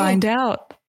around to find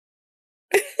out.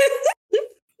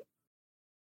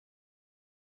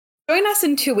 Join us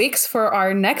in 2 weeks for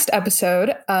our next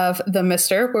episode of The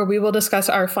Mister, where we will discuss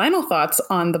our final thoughts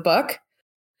on the book.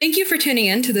 Thank you for tuning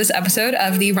in to this episode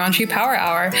of the Raunchy Power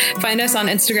Hour. Find us on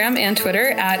Instagram and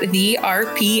Twitter at the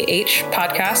RPH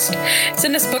Podcast.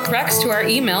 Send us book recs to our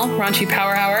email,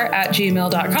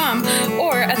 raunchypowerhour@gmail.com,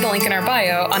 or at the link in our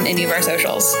bio on any of our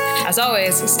socials. As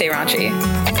always, stay raunchy.